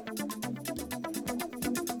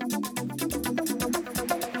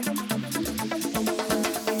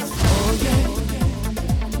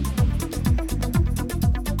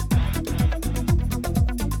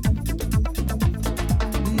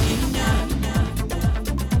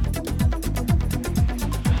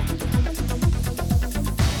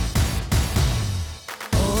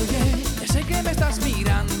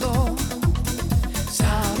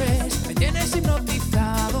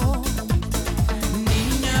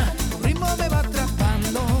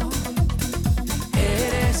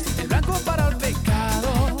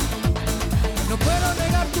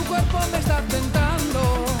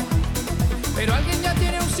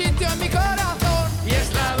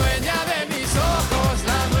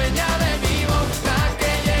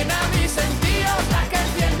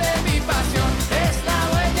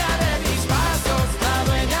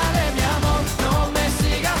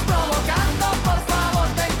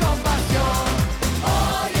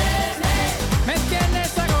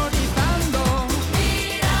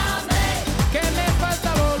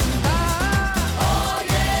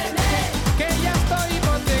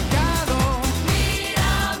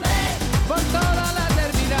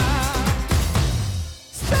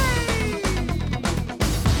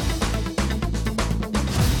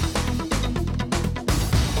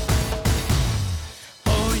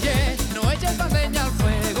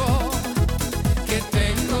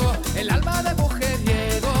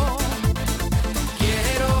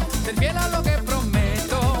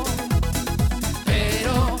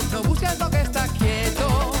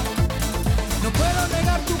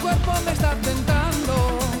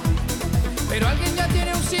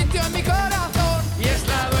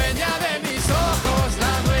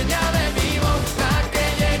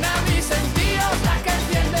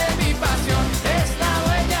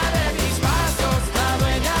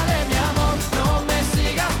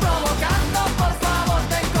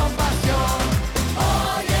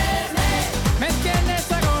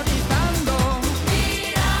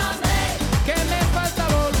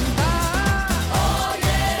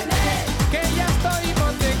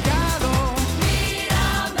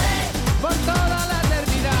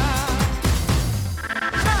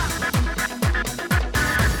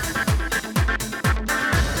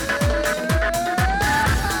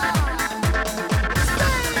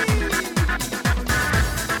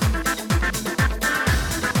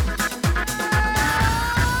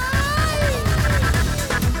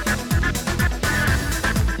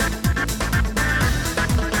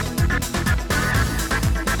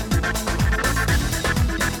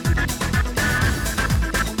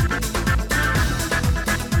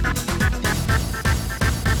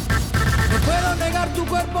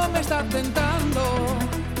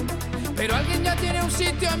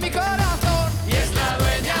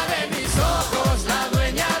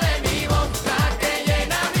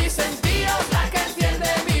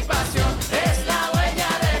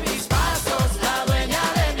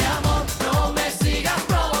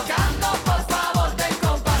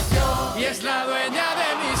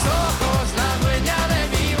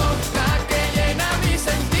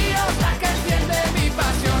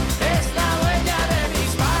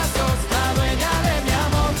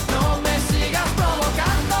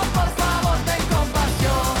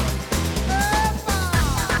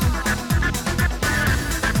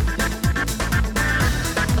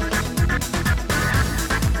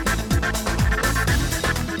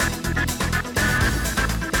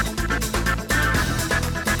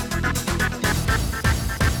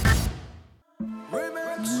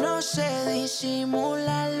 No sé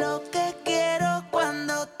disimular lo que quiero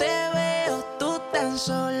cuando te veo. Tú tan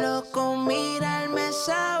solo con mirarme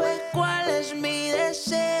sabes cuál es mi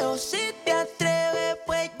deseo. Si te atreves,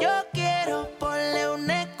 pues yo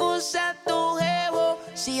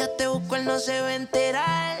no se va a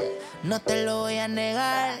enterar, no te lo voy a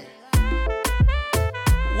negar.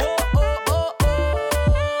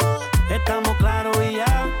 Estamos claros y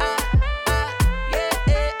ya.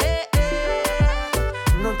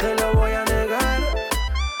 No te lo voy a negar.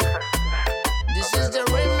 This is the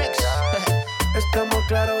remix. Estamos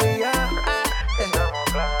claros y ya.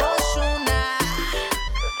 Ozuna,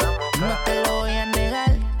 no te lo voy a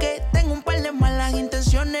negar. Que tengo un par de malas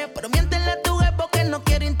intenciones, pero miéntele a tu jefe que no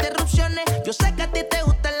quiere interrupciones. Yo sé que a ti te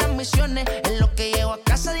gustan las misiones. En lo que llego a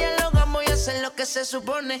casa dialogamos y hacer lo que se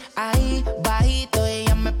supone. Ahí, bajito,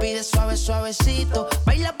 ella me pide suave, suavecito.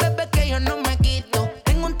 Baila, bebé, que yo no me quito.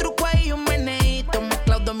 Tengo un truco ahí y un meneíto.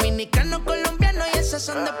 Mezclado dominicano, colombiano y esas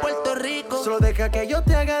son de Puerto Rico. Solo deja que yo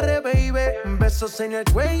te agarre, baby. Besos en el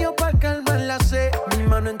cuello pa' calmar la sed. Mi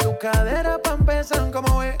mano en tu cadera pa' empezar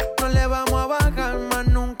como es. No le vamos a bajar más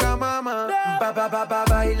nunca, mamá.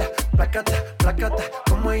 Baila, placata, placata.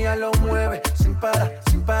 Como ella lo mueve, sin parar,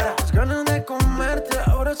 sin parar. Las ganas de comerte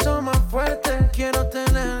ahora son más fuertes. Quiero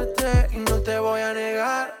tenerte y no te voy a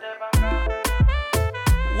negar.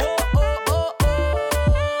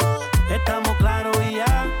 Estamos claros y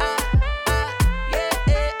ya.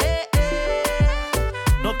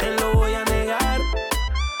 No te lo voy a negar.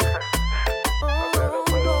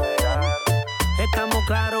 Estamos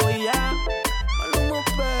claros y ya. Maluma,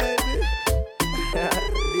 baby.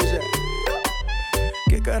 Dice,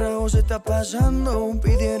 ¿qué carajo se está pasando?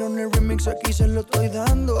 Pidieron el remix, aquí se lo estoy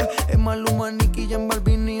dando. Es Maluma, Nicky, Jan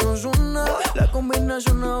Balvin y Ozuna. La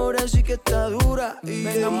combinación ahora sí que está dura.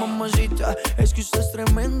 Venga, mamacita, es que usted es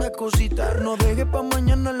tremenda cosita. No deje pa'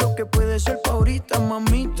 mañana lo que puede ser pa' ahorita,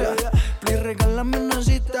 mamita. Please, regálame una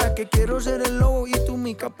cita, que quiero ser el lobo y tú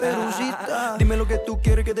mi caperucita. Dime lo que tú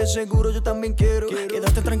quieres, que de seguro yo también quiero.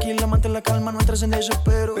 Quédate tranquila, mantén la calma, no entres en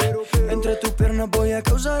desespero. Entre tus piernas voy a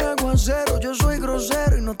causar aguacero. Yo soy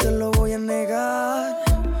grosero y no te lo voy a negar.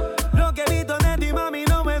 Lo que he visto de ti, mami,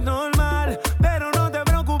 no es normal. Pero no te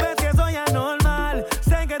preocupes que soy anormal.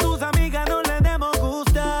 Sé que tus amigas no les debemos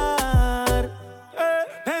gustar.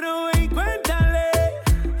 Pero ven, cuéntale,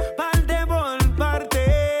 parte por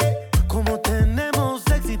parte. Como tenemos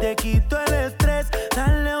sexy, te quito el estrés.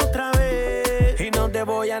 Dale otra vez. Y no te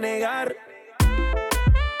voy a negar.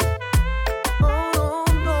 Oh,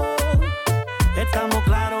 no. Estamos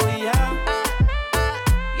claros y ya.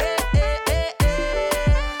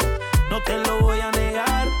 No te lo voy a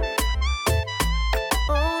negar.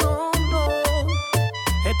 Oh, no.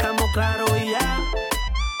 Estamos claros y ya.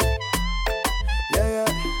 Yeah, yeah.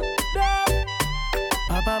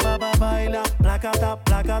 Baila, placata,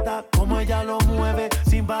 placata. Como ella lo mueve,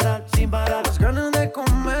 sin parar, sin parar. Las ganas de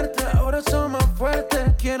comerte ahora son más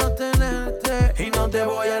fuertes. Quiero tenerte y no te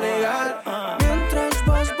voy a negar. Mientras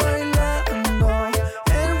vas bailando,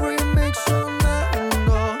 el remix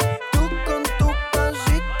sonando. Tú con tu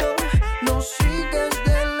pasito nos sigues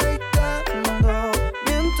deleitando.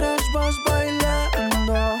 Mientras vas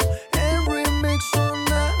bailando, el remix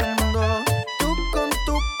sonando. Tú con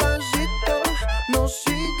tu pasito nos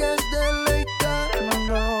sigues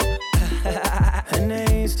deleitando.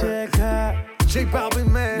 J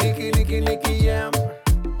Balvin, man. Nicky Jam.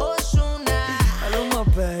 Ozuna, Maluma,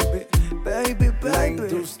 baby, baby, baby. La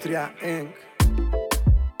Industria Inc.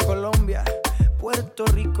 Colombia, Puerto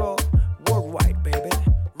Rico, worldwide, baby.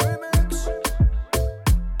 Remix.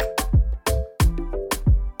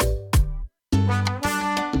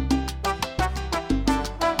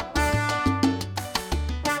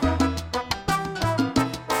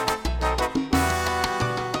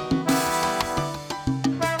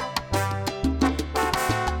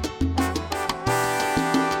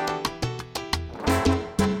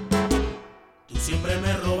 Tú siempre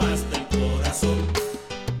me robaste el corazón.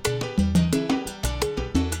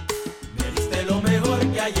 Me diste lo mejor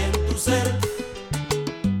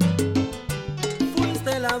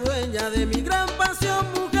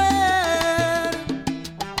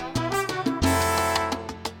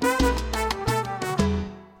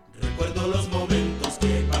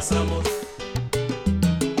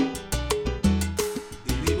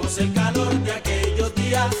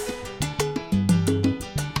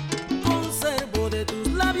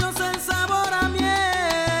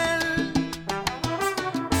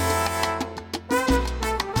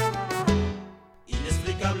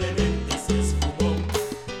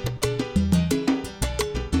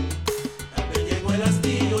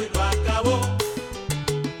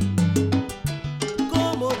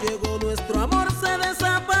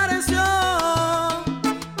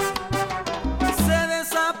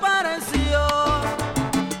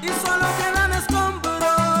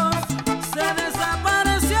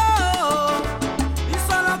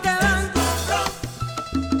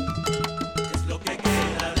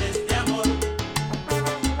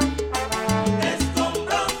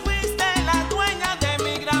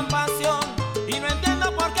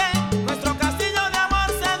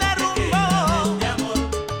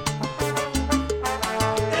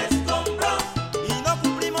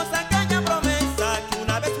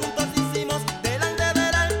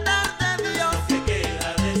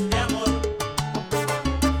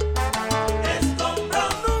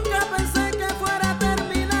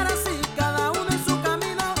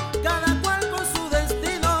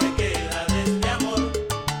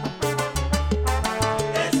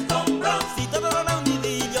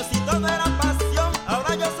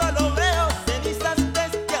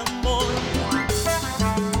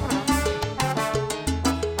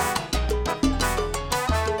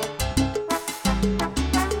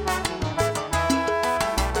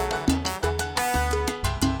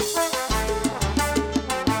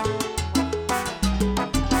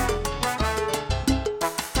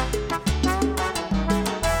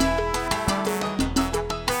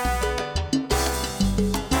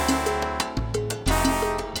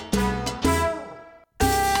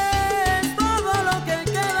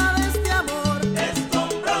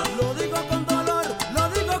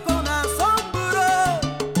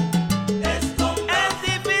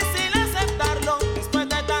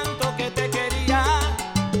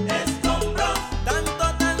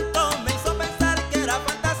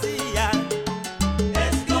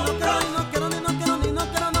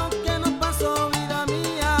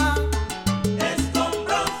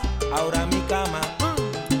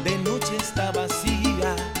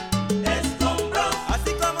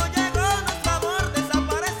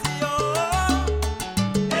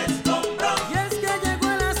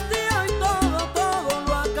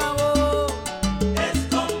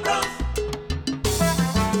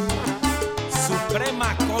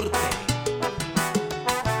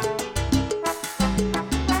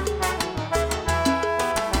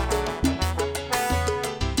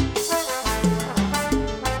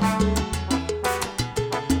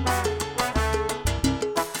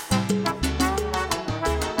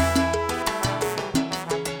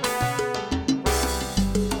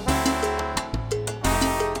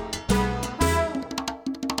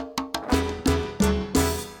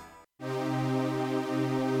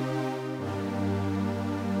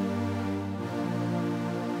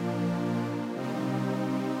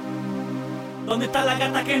 ¿Dónde están las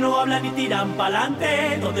gatas que no hablan y tiran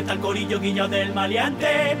pa'lante? ¿Dónde está el corillo guillao del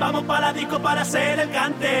maleante? Vamos pa' la disco para hacer el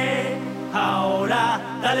cante. Ahora,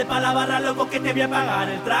 dale pa' la barra, loco, que te voy a pagar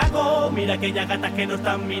el trago. Mira aquellas gatas que no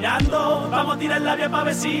están mirando. Vamos a tirar la vía pa'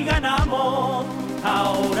 ver si ganamos.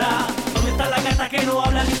 Ahora, ¿dónde están las gatas que no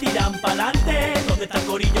hablan y tiran pa'lante? ¿Dónde está el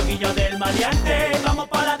corillo guillao del maleante? Vamos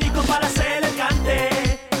pa' la disco para hacer el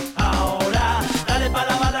cante. Ahora, dale pa'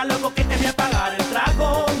 la barra, loco, que te voy a pagar el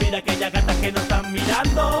trago. Mira aquellas gatas que no están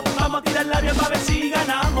mirando. Vamos a tirar la vía pa' ver si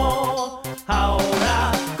ganamos.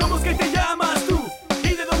 Ahora, ¿cómo es que te llamas tú? ¿Y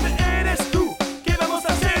de dónde eres tú? ¿Qué vamos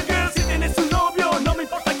a hacer, girl? Si tienes un novio, no me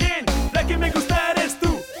importa quién. La que me gusta eres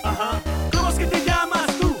tú. Ajá. ¿Cómo es que te llamas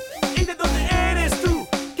tú? ¿Y de dónde eres tú?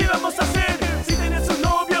 ¿Qué vamos a hacer, girl? Si tienes un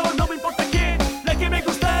novio, no me importa quién. La que me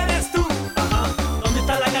gusta eres tú. Ajá. ¿Dónde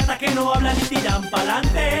está la gata que no hablan y tiran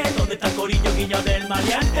pa'lante? ¿Dónde está el corillo guillao del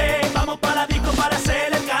maleante? Vamos pa' la disco para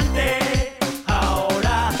hacer el cante.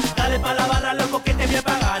 Ahora, dale pa' la barra, loco, que te voy a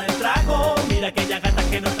pagar el trago. Mira aquellas gatas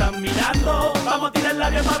que no están mirando. Vamos a tirar la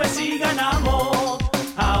vía pa' ver si ganamos.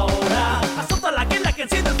 Ahora, azótala que es la que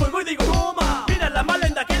enciende el fuego y digo toma. Mira la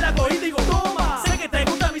malenda que la hago y digo toma. Sé que te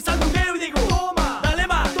gusta mi sandungueo y digo toma. Dale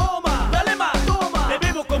más, toma, dale más, toma. Te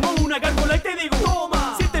bebo como una gárgola y te digo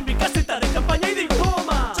toma. Siente mi caseta de campaña y digo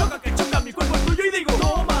toma. Choca que choca mi cuerpo es tuyo y digo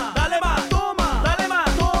toma. Dale más, toma, dale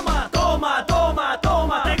más, toma, toma, toma,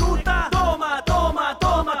 toma. ¿Te gusta? Toma, toma,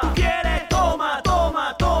 toma. ¿Tú quieres? Toma,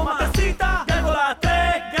 toma, toma. Tacita, gárgola 3,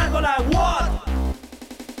 gárgola what?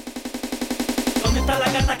 ¿Dónde está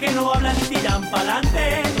la gata que no hablan y tiran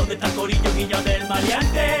pa'lante? ¿Dónde está el corillo guillao del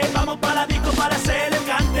maleante? Vamos pa' la disco para hacer el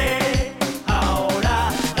cante. Ahora,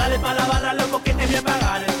 dale pa' la barra, loco, que te voy a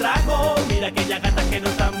pagar el trago. Mira aquellas gatas que no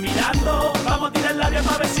están mirando. Vamos a tirar la vía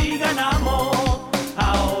pa' ver si ganamos.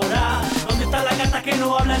 Ahora, ¿dónde está la gata que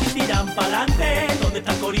no hablan y tiran pa'lante? ¿Dónde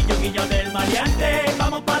está el corillo guillao del maleante?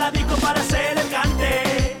 Vamos pa' la disco para hacer el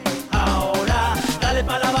cante. Ahora, dale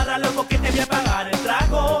pa' la barra, loco, que te voy a pagar el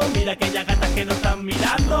trago. Mira aquellas gatas que no están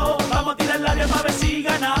mirando. Vamos a tirar la vía pa' ver si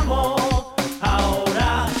ganamos.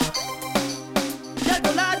 Ahora,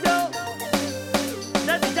 Yago Layo,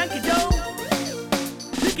 Daddy Yankee Joe,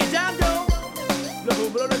 Nicky Jam Joe, los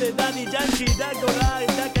hombrones de Daddy Yankee, Yago Layo,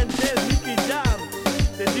 Dacantes, Nicky Jam,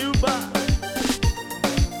 de Duba.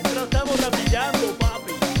 Mientras estamos rapillando,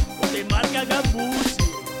 papi, o te marca Gambusi.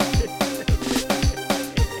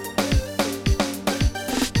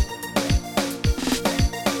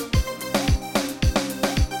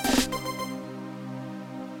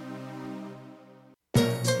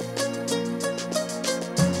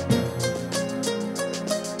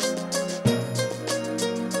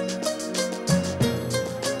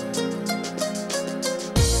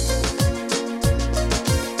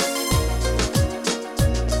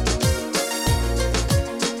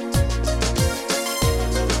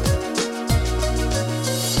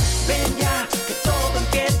 Ven ya, que todo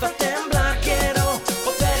empieza a temblar. Quiero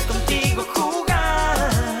poder contigo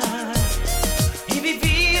jugar y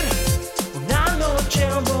vivir una noche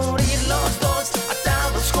o morir los dos,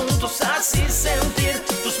 atados juntos, así sentir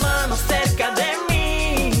tus manos cerca de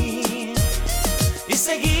mí y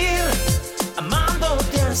seguir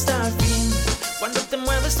amándote hasta el fin. Cuando te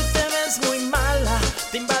mueves tú te ves muy mala,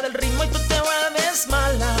 te invade el ritmo y tú te vuelves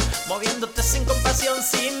mala, moviéndote sin compasión,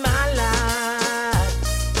 sin mala.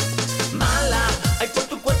 Mala, ay por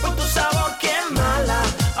tu cuerpo y tu sabor, qué mala.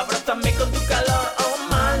 Abrázame con tu calor, oh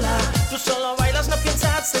mala. Tú solo bailas, no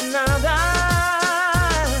piensas en nada.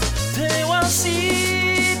 Te veo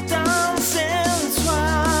así tan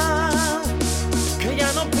sensual que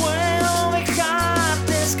ya no puedo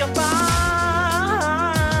dejarte escapar.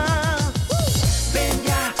 Ven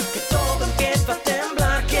ya, que todo empieza a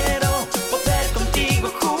temblar. Quiero poder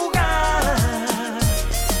contigo jugar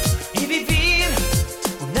y vivir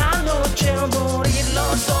una noche o morir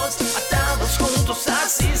los dos, atados juntos,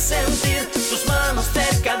 así sentir tus manos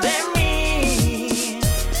cerca de mí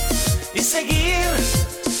y seguir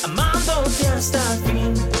amándote hasta el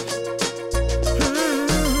fin.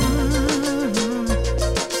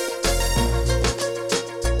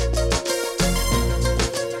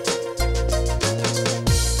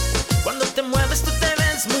 Cuando te mueves tú te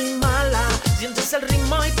ves muy mala, sientes el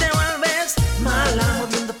ritmo y te vuelves mala,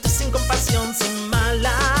 moviéndote sin compasión, sin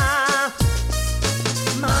mala.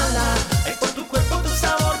 Mala, ay por tu cuerpo, tu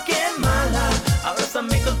sabor, qué mala.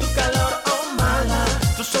 Abrázame con tu calor, oh mala.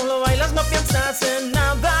 Tú solo bailas, no piensas en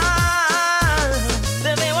nada.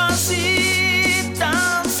 Te veo así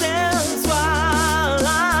tan sensual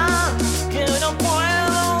que no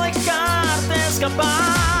puedo dejarte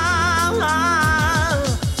escapar.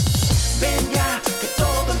 Ven ya, que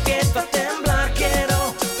todo empieza a temblar.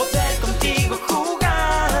 Quiero poder contigo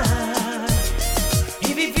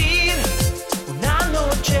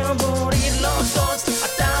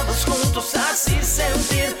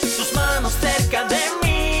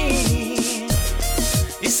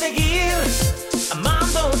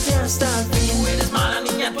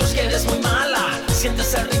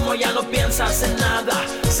sientes el ritmo, ya no piensas en nada.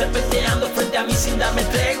 Serpenteando frente a mí sin darme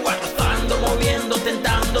tregua, rozando, moviendo,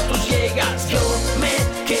 tentando, tú llegas. Yo me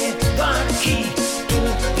quedo aquí, tú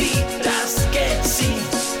dirás que sí.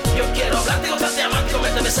 Yo quiero hablarte, gozarte, amarte,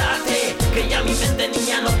 comerte, besarte, que ya mi mente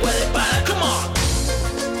niña no puede parar. Come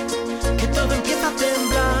on. Que todo empieza a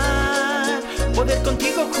temblar, poder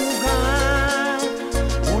contigo jugar,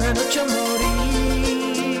 una noche a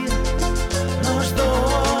morir, los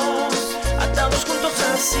dos atados juntos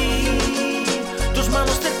así, tus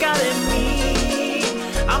manos cerca de mí,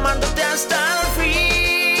 amándote hasta el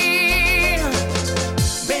fin.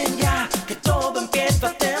 Ven ya, que todo empieza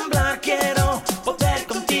a temblar, quiero poder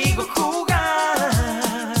contigo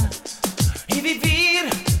jugar y vivir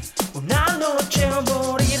una noche a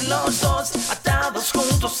morir, los dos atados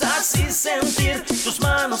juntos así, sentir tus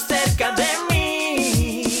manos cerca de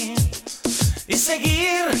mí y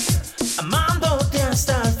seguir amándote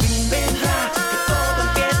hasta el fin. Vendrá que todo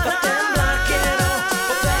empieza a temblar, quiero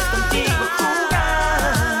poder contigo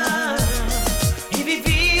jugar y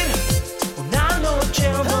vivir una noche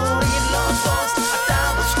a morir, los dos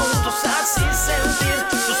atados juntos así, sentir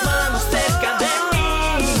tus manos cerca de mí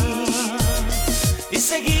y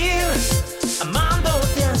seguir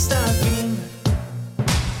amándote hasta el fin.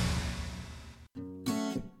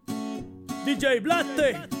 DJ Blaste.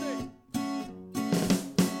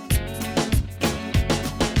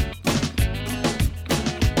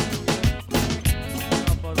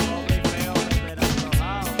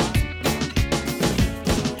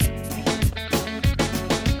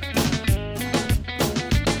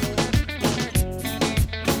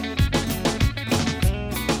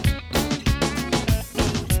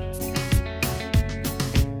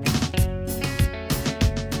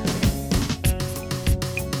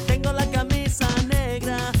 Tengo la camisa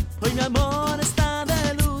negra, hoy mi amor está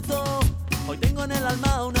de luto. Hoy tengo en el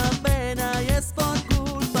alma una pena y es por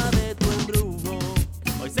culpa de tu embrujo.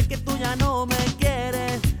 Hoy sé que tú ya no me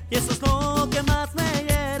quieres y eso es lo que más me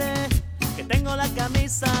hiere. Que tengo la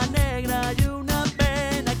camisa negra y una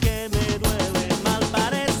pena que me duele. Mal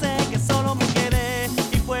parece que solo me quedé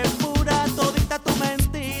y fue pura todita tu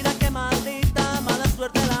mentira. Que maldita mala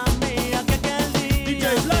suerte la mía que aquel día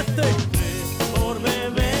DJ Blaste. por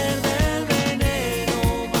beber del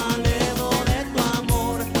veneno malevo de tu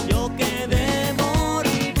amor, yo quedé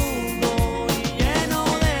moribundo y lleno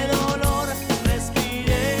de dolor.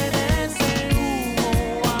 Respiré de ese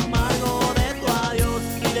humo amargo de tu adiós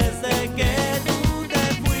y desde que tú te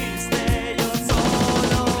fuiste yo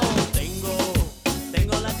solo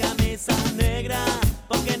tengo la camisa negra,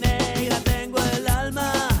 porque negra tengo el alma.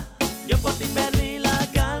 Yo por ti perdí la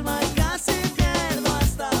calma y casi pierdo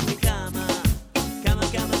hasta mi cama. Cama,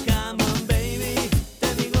 cama, cama, baby. Te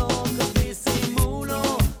digo con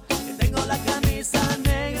disimulo que tengo la camisa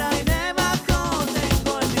negra y debajo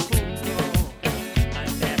tengo el difunto. A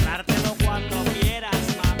enterrártelo cuando quieras,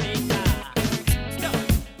 mamita.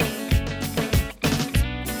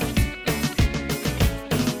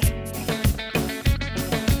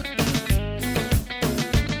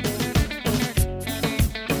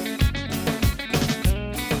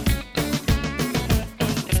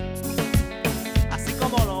 Así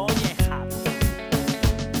como lo oyes, jato.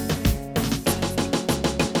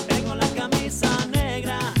 Tengo la camisa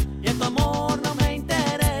negra y en tu amor no me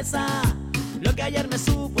interesa. Lo que ayer me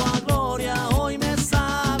supo a gloria, hoy me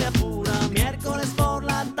sabe a pura. Miércoles por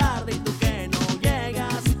la tarde y tú que no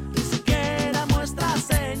llegas, ni siquiera muestras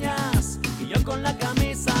señas. Y yo con la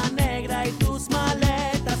camisa negra y tus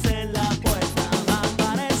maletas en la puerta.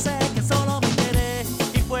 Parece que solo me quedé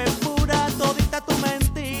y fue pura todita tu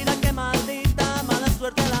mentira. Que maldita mala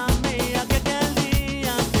suerte la mía que aquel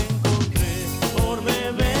día te encontré por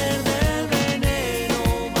beber del veneno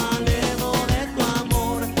malevo de tu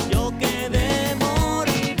amor. Yo quedé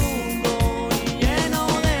moribundo y lleno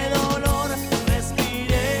de dolor.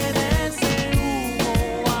 Respiré de ese humo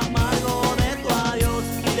amargo de tu adiós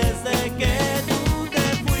y desde que tú te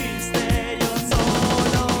fuiste yo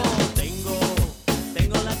solo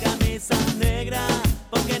tengo la camisa negra,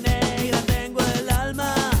 porque negra tengo el alma.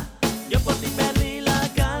 Yo por ti perdí la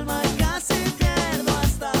calma y casi pierdo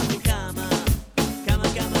hasta mi cama. Cama,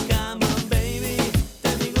 cama, cama, baby.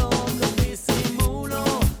 Te digo con disimulo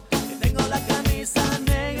que tengo la camisa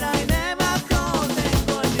negra y debajo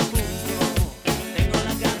tengo el difunto. Tengo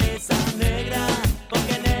la camisa negra,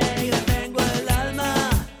 porque negra tengo el alma.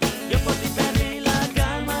 Yo por ti perdí la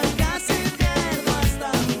calma y casi pierdo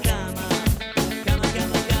hasta mi cama. Cama,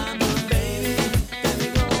 cama, cama, baby. Te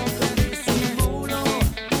digo con disimulo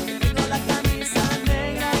que tengo la camisa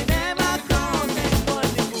negra y debajo tengo el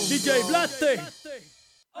difunto. DJ Blaste.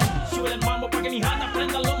 Sube el mambo para que mi jata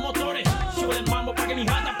prenda los motores. Sube el mambo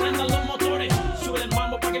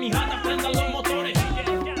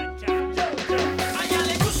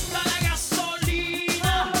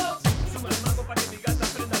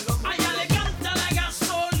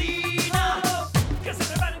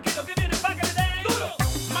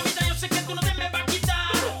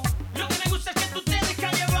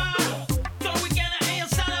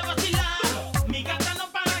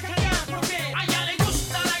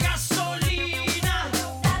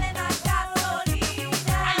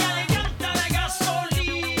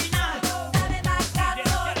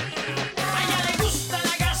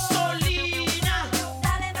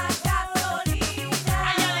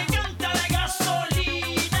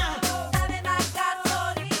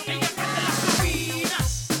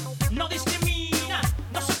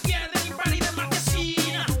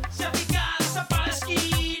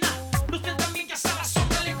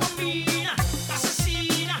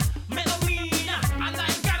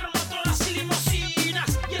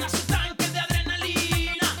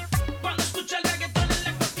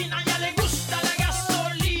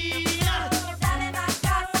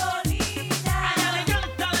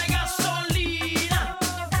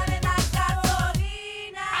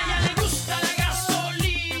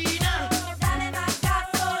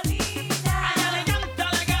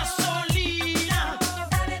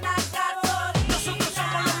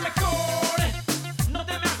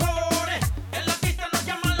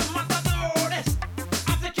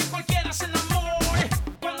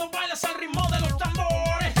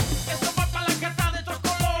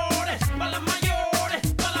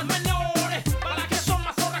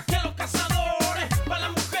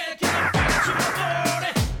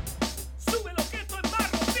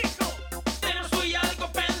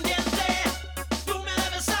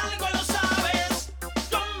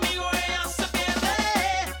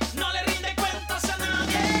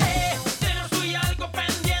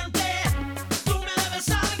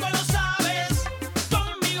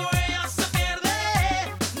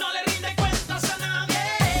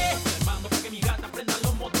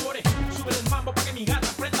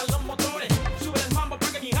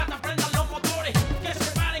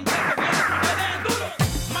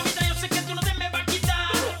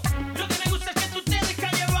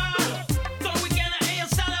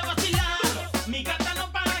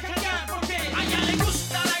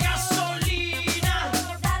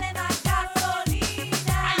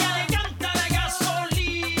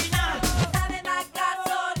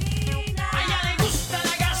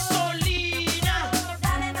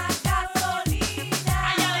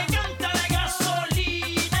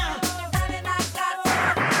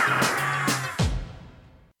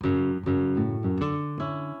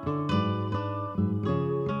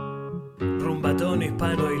reggaetón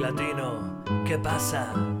hispano y latino. ¿Qué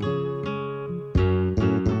pasa?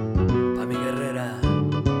 Pa' mi guerrera.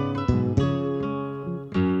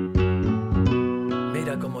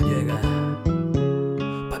 Mira cómo llega.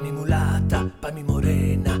 Pa' mi mulata, pa' mi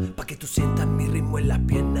morena, pa' que tú sientas mi ritmo en las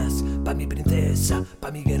piernas. Pa' mi princesa,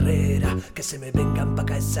 pa' mi guerrera, que se me vengan pa'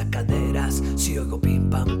 acá esas caderas. Si oigo pim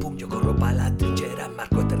pam pum, yo corro pa' las trincheras.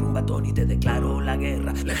 Marco este rumbatón y te declaro la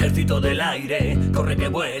guerra. El ejército del aire, corre que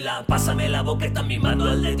vuela. Pásame la boca, está en mi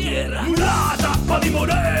mano el de tierra. Mulata, pa' mi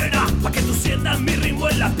morena, pa' que tú sientas mi ritmo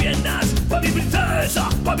en las piernas. Pa' mi princesa,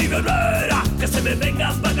 pa' mi guerrera, que se me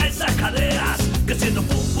vengan pa' acá esas caderas. Que siendo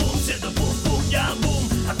pum pum, siendo pum pum, ya boom.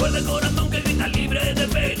 Acuerda el corazón que grita libre de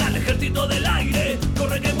pena. El ejército del aire,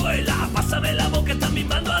 corre que vuela. Pásame la boca, está en mi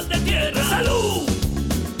mano al de tierra. ¡Salud!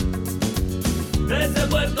 Desde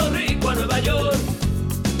Puerto Rico a Nueva York,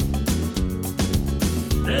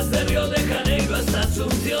 desde Río de Janeiro hasta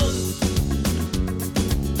Asunción,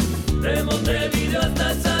 de Montevideo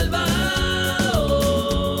hasta El Salvador,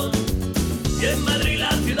 y en Madrid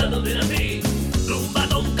la ciudad donde nací, rumba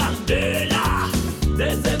don candela.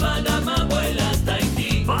 Desde Panamá vuela hasta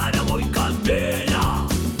Haití, para voy candela.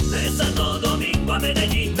 De Santo Domingo a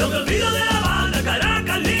Medellín, no me olvido de La Habana,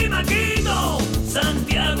 Caracas, Lima, Quito,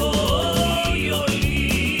 Santiago y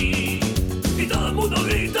Olí. Y todo el mundo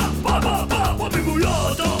grita, pa, pa, pa, pa mi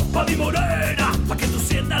mulato, pa mi morena, pa que tú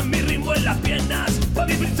sientas mi ritmo en las piernas. Pa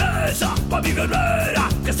mi princesa, pa mi guerrera,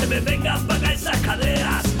 que se me vengan pa' acá esas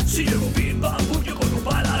caderas. Si llego pim pam pum, yo corro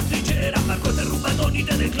pa' las trincheras. Marco este rumbatón y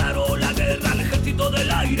te declaro la guerra. El ejército del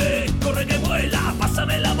aire, corre que vuela.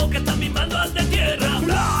 Pásame la boca, está en mi mano al de tierra.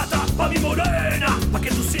 Plata, pa mi morena, pa que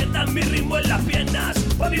tú sientas mi ritmo en las piernas.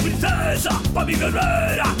 Pa mi princesa, pa mi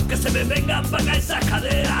guerrera, que se me vengan pa' acá esas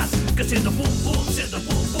caderas. Que siendo pum pum,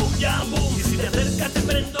 ya boom. Y si te acercas te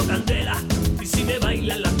prendo candela, y si me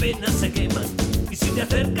bailan las penas se queman. Y si te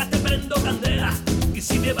acercas te prendo candela, y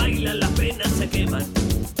si me bailan las penas se queman.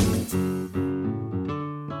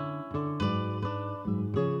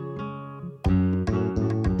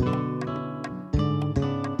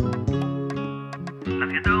 La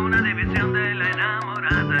 101 división de la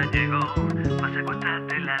enamorada llegó pa'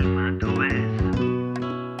 secuestrarte el alma, tú ves.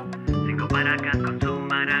 5 maracas con sus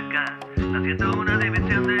maracas. La 101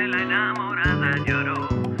 división de la enamorada lloró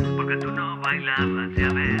porque tú no bailabas, ya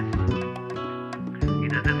ves. Y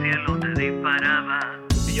desde el cielo te disparaba.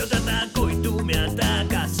 Y yo te ataco y tú me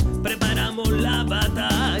atacas, preparamos la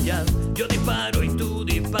batalla. Yo disparo y tú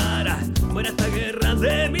disparas, muere esta guerra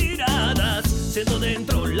de miradas. Siento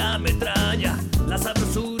dentro la metralla, la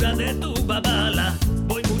sabrosura de tu babala.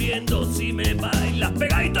 Voy muriendo si me bailas,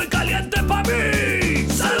 pegadito y caliente pa' mí.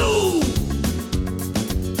 ¡Salud!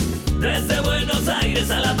 Desde Buenos Aires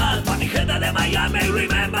a La Paz, pa' mi gente de Miami,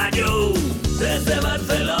 remember you. Desde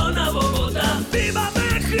Barcelona a Bogotá, ¡viva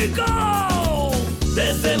México!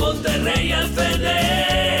 Desde Monterrey al Federal,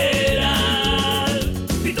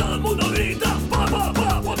 y todo el mundo grita, pa, pa,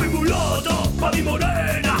 pa, pa mi mulato, pa mi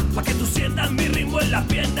morena, pa que tú sientas mi ritmo en las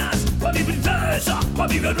piernas. Pa mi princesa, pa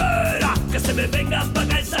mi guerrera, que se me vengan pa'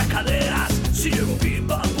 acá esas caderas. Si llego pim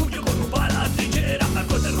pam pum, yo corro pa' las trincheras.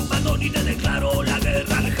 Marco este rumbatón y te declaro la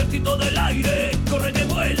guerra. El ejército del aire, corre que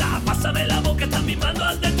vuela. Pásame la boca, está en mi mano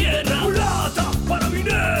al de tierra. Mulata, para mi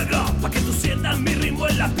negra, pa que tú sientas mi ritmo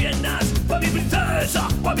en las piernas. Pa mi princesa,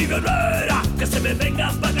 pa mi guerrera, que se me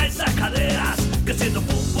vengan pa' acá esas caderas. Que siendo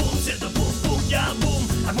pum pum, ya boom.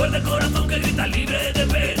 Acuerda el corazón que grita libre de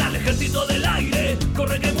pena. El ejército del aire,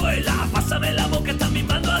 corre que vuela. Pásame la boca, está en mi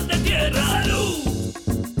mano al de tierra. ¡Salud!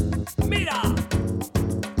 Mira.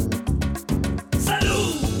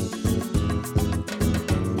 ¡Salud!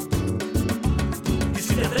 Y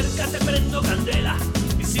si te acercas te prendo candela,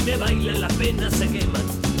 y si me bailan las penas se queman.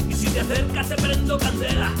 Y si te acercas te prendo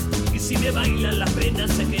candela, y si me bailan las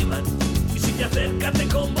penas se queman. Y si te acercas te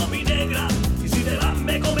como mi negra, y si te vas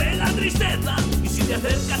me come la tristeza. Y si te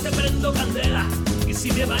acercas te prendo candela, y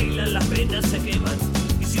si me bailan las penas se queman.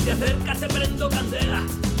 Y si te acercas te prendo candela,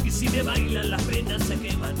 y si me bailan las penas se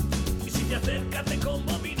queman. Y si te acercas te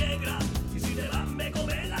como mi negra, y si te vas me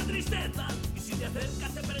come la tristeza. Y si te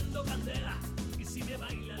acercas te prendo candela, y si me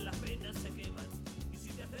bailan las penas se queman. Y si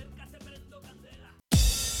te acercas te prendo candela.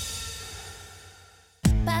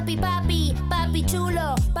 Papi, papi, papi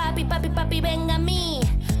chulo, papi, papi, papi, ven a mí.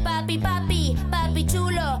 Papi, papi, papi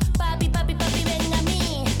chulo, papi, papi, papi, ven a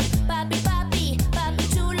mí. Papi, papi, papi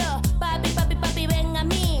chulo, papi, papi, papi, ven a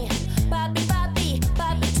mí. Papi, papi,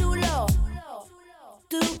 papi chulo.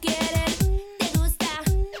 Tú quieres, te gusta,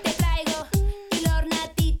 te traigo, y Lorna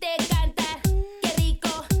a ti te canta. Qué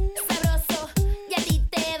rico, sabroso, y a ti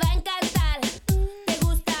te va a encantar. Te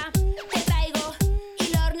gusta, te traigo, y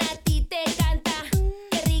Lorna a ti te canta.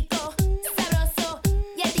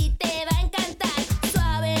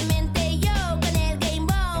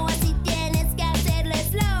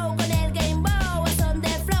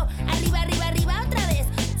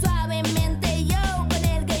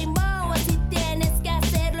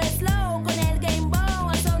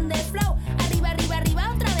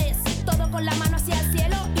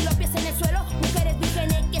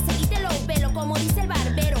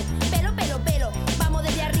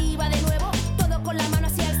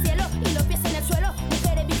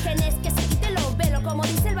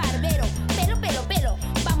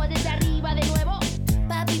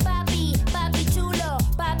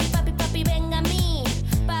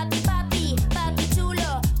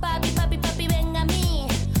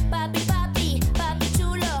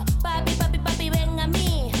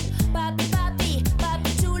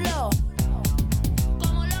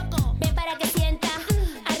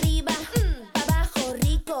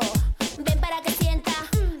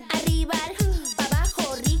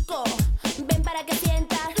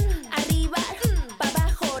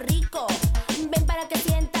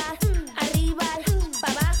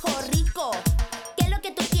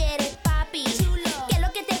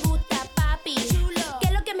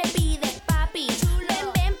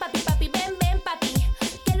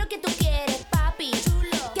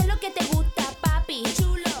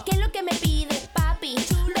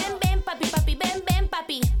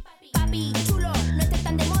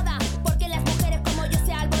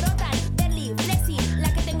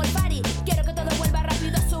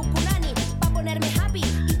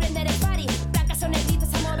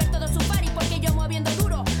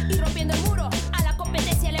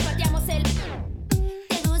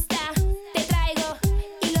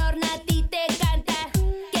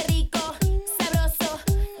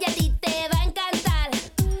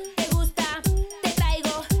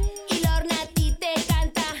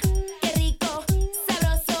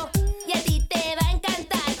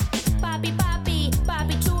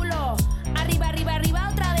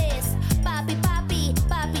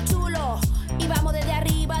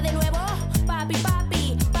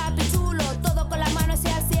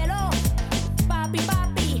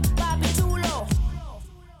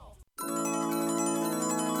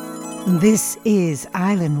 This is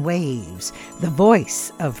Island Waves, the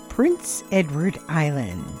voice of Prince Edward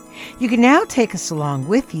Island. You can now take us along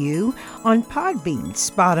with you on Podbean,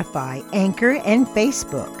 Spotify, Anchor, and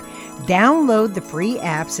Facebook. Download the free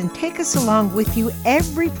apps and take us along with you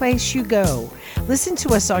every place you go. Listen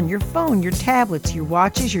to us on your phone, your tablets, your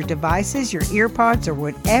watches, your devices, your earpods, or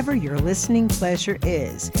whatever your listening pleasure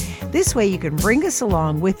is. This way you can bring us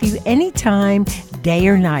along with you anytime, day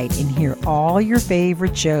or night, and hear all your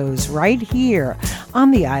favorite shows right here on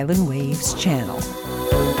the Island Waves channel.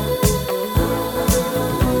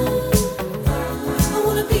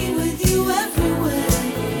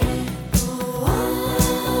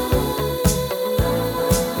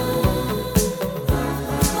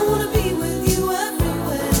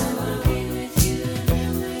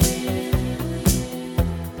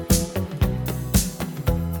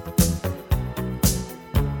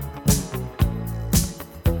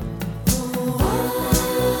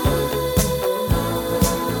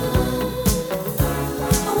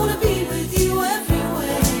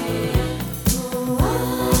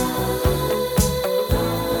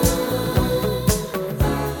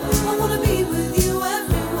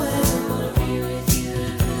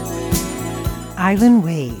 Island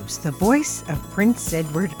Waves, the voice of Prince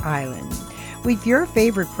Edward Island. With your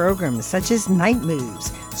favorite programs such as Night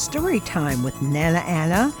Moves, Storytime with Nana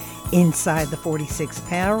Anna, Inside the 46th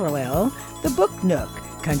Parallel, The Book Nook,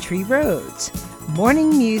 Country Roads, Morning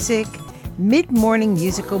Music, Mid-Morning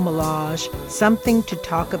Musical Melange, Something to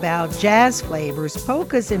Talk About, Jazz Flavors,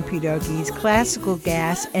 Polkas and Pierogies, Classical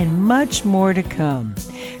Gas, and much more to come.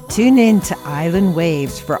 Tune in to Island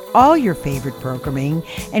Waves for all your favorite programming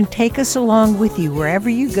and take us along with you wherever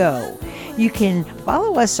you go. You can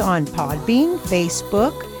follow us on Podbean,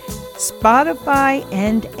 Facebook, Spotify,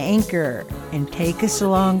 and Anchor, and take us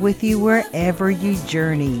along with you wherever you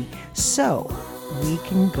journey so we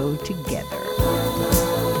can go together.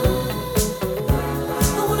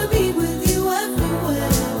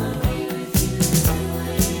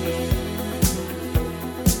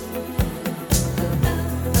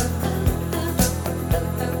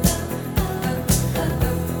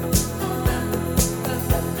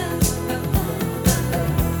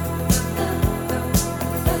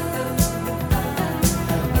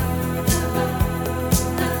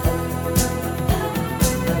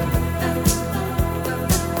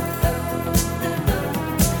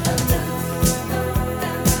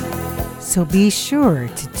 So be sure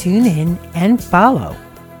to tune in and follow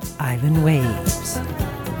Island Waves,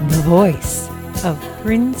 the voice of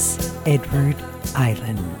Prince Edward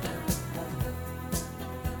Island.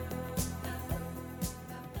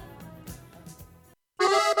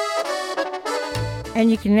 And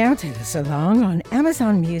you can now take us along on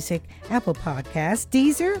Amazon Music, Apple Podcasts,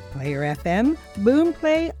 Deezer, Player FM,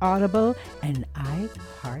 Boomplay, Audible, and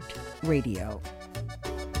iHeartRadio.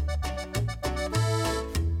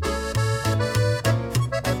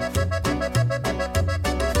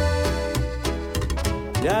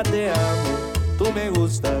 Ya te amo, tú me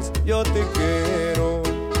gustas, yo te quiero.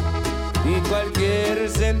 Y cualquier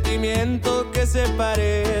sentimiento que se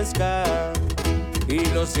parezca. Y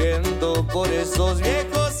lo siento por esos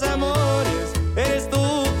viejos amores. Eres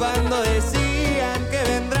tú cuando decían que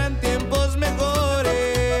vendrán tiempos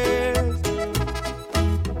mejores.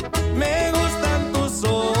 Me gustan tus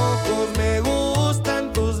ojos, me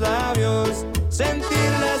gustan tus labios.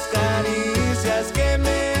 Sentir las caricias que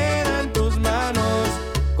me dan tus manos.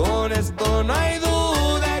 Con esto no hay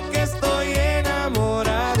duda que estoy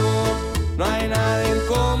enamorado. No hay nadie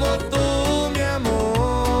como tú, mi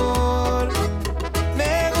amor.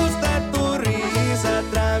 Me gusta tu risa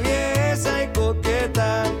traviesa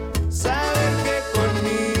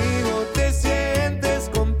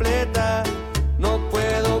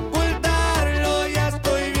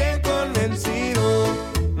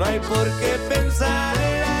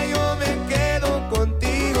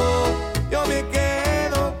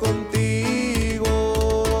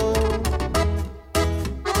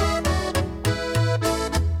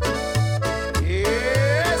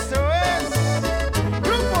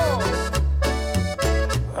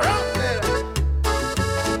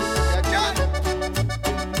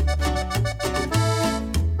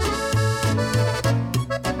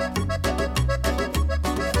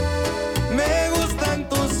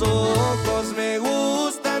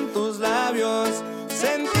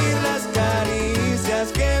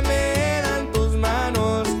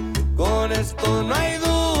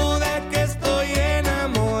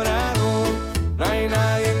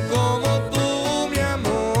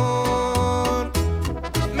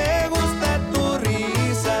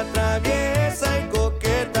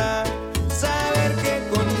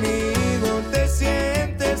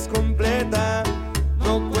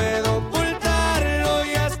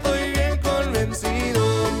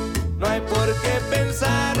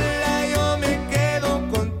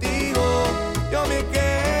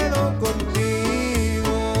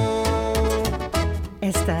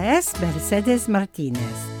Mercedes Martínez.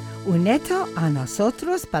 Uneto a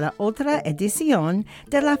nosotros para otra edición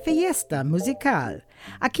de la Fiesta Musical.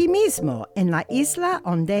 Aquí mismo, en la isla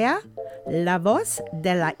Ondea, la voz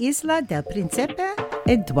de la isla del Príncipe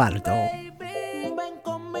Eduardo.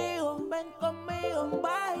 Ven conmigo,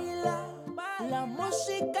 baila. La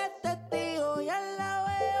música es testigo, ya la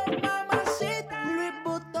veo, mamacita. Louis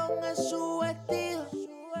Vuitton es su vestido,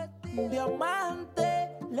 diamante.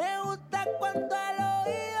 Le gusta cuando al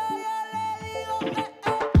oído yo le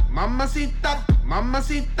digo, Mamacita,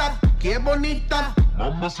 mamacita, qué bonita.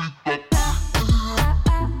 Mamacita.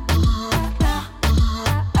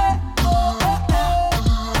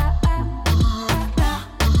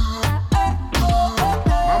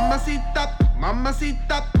 Mamacita,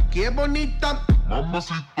 mamacita, qué bonita.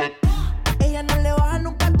 Mamacita. Ella no le baja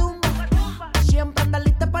nunca tumba, siempre anda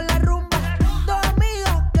lista para la rumba. Dos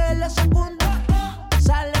amigas que la secundan,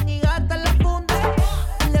 salen y gastan la funda.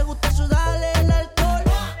 Le gusta sudarle el alcohol,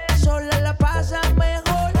 sola la pasa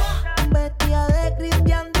mejor. Vestida de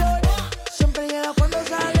Christian Dior, siempre llega cuando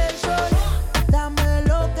sale el sol. Dame de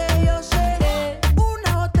lo que yo sé,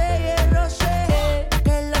 una botella de rosé,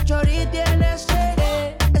 que la chori tiene sed.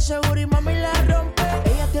 Ese booty mami la rompe.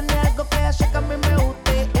 Ella tiene algo que hace que a mí me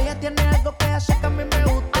guste. Ella tiene algo que hace que a mí me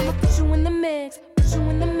guste. I'ma put you in the mix, put you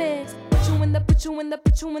in the mix, put you in the, put you in the,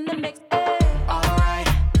 put you in the mix. Alright,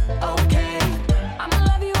 okay. I'ma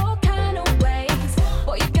love you all kind of ways.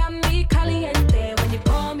 Boy, you got me caliente when you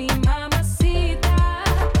call me mamacita.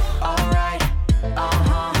 Alright,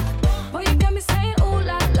 Boy, you got me saying ooh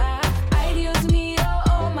la la. Ay, Dios mío,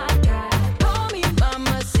 oh my God. Call me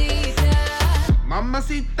mamacita.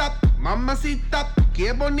 Mamacita, mamacita,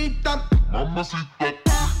 qué bonita. Mamacita.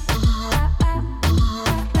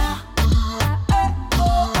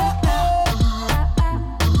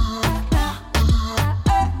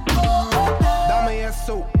 Dame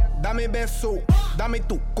eso, dame beso, dame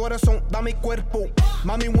tu corazón, dame cuerpo.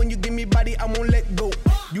 Mommy, when you give me body, I won't let go.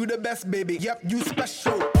 You the best, baby, yep, you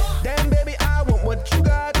special. Damn, baby, I want what you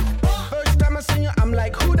got. First time I seen you, I'm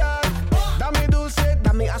like, who that? Dame dulce,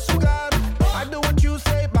 dame azúcar. I do what you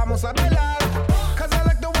say, vamos a bailar. Cause I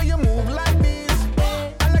like the way you move like this.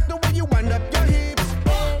 I like the way you wind up your hips.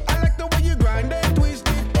 I like the way you grind and twist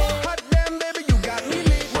it. Hot damn, baby, you got me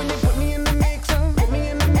lit. When you put me in the mix, put me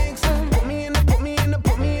in the mix, put me in the, put me in the,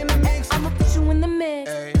 put me in the mix. I'ma put you in the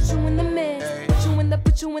mix, put you in the mix, put you in the,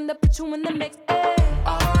 put you in the, put you in the mix.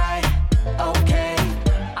 alright, okay.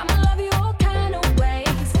 I'ma love you all kind of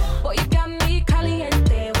ways. Boy, you got me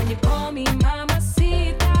caliente when you call me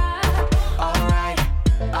mamacita. Alright,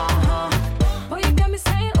 Boy, you got me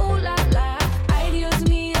saying ooh la la. Ay, Dios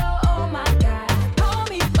mío, oh my God. Call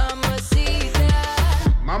me mamacita.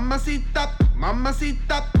 Mamacita,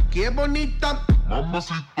 mamacita, qué bonita.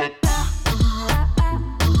 Mamacita.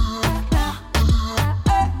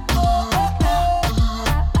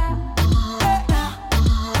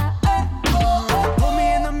 Put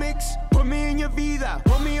me in the mix, put me in your vida.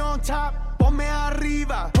 Put me on top, ponme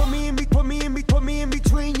arriba. Put me in, put me in, put me in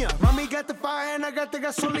between ya. Mommy got the fire and I got the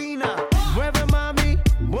gasolina. Mueve mami,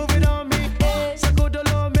 move it on me.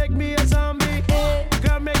 Sacudolo, make me a zombie.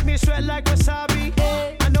 Girl, make me sweat like wasabi.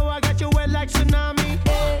 I know I got you wet like tsunami.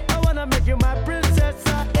 I wanna make you my princess.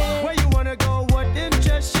 Where you wanna go, what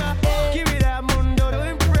interests ya? Give me that mundo to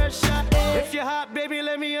impress ya. If you're hot, baby,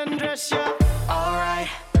 let me undress ya. alright,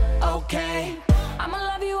 okay. I'ma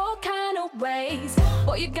love you all kind of ways.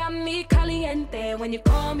 Boy, you got me caliente when you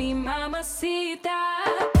call me mamacita.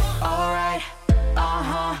 Alright,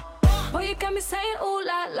 Boy, you got me saying ooh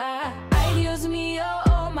la la. Ay, Dios mío,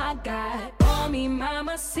 oh my God. Call me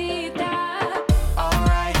mamacita.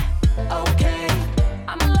 alright, okay.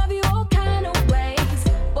 I'ma love you all kind of ways.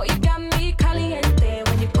 Boy, you got me caliente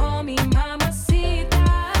when you call me mamacita.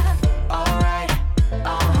 Alright,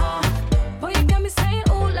 Boy, you got me saying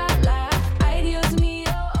ooh la la. Ay, Dios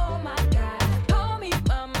mío, oh my God. Call me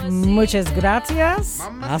mamacita. Muchas gracias.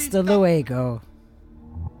 Hasta luego.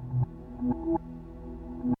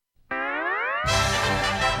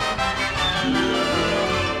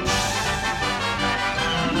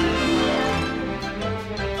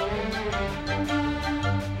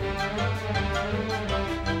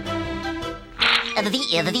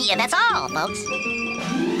 That's all, folks.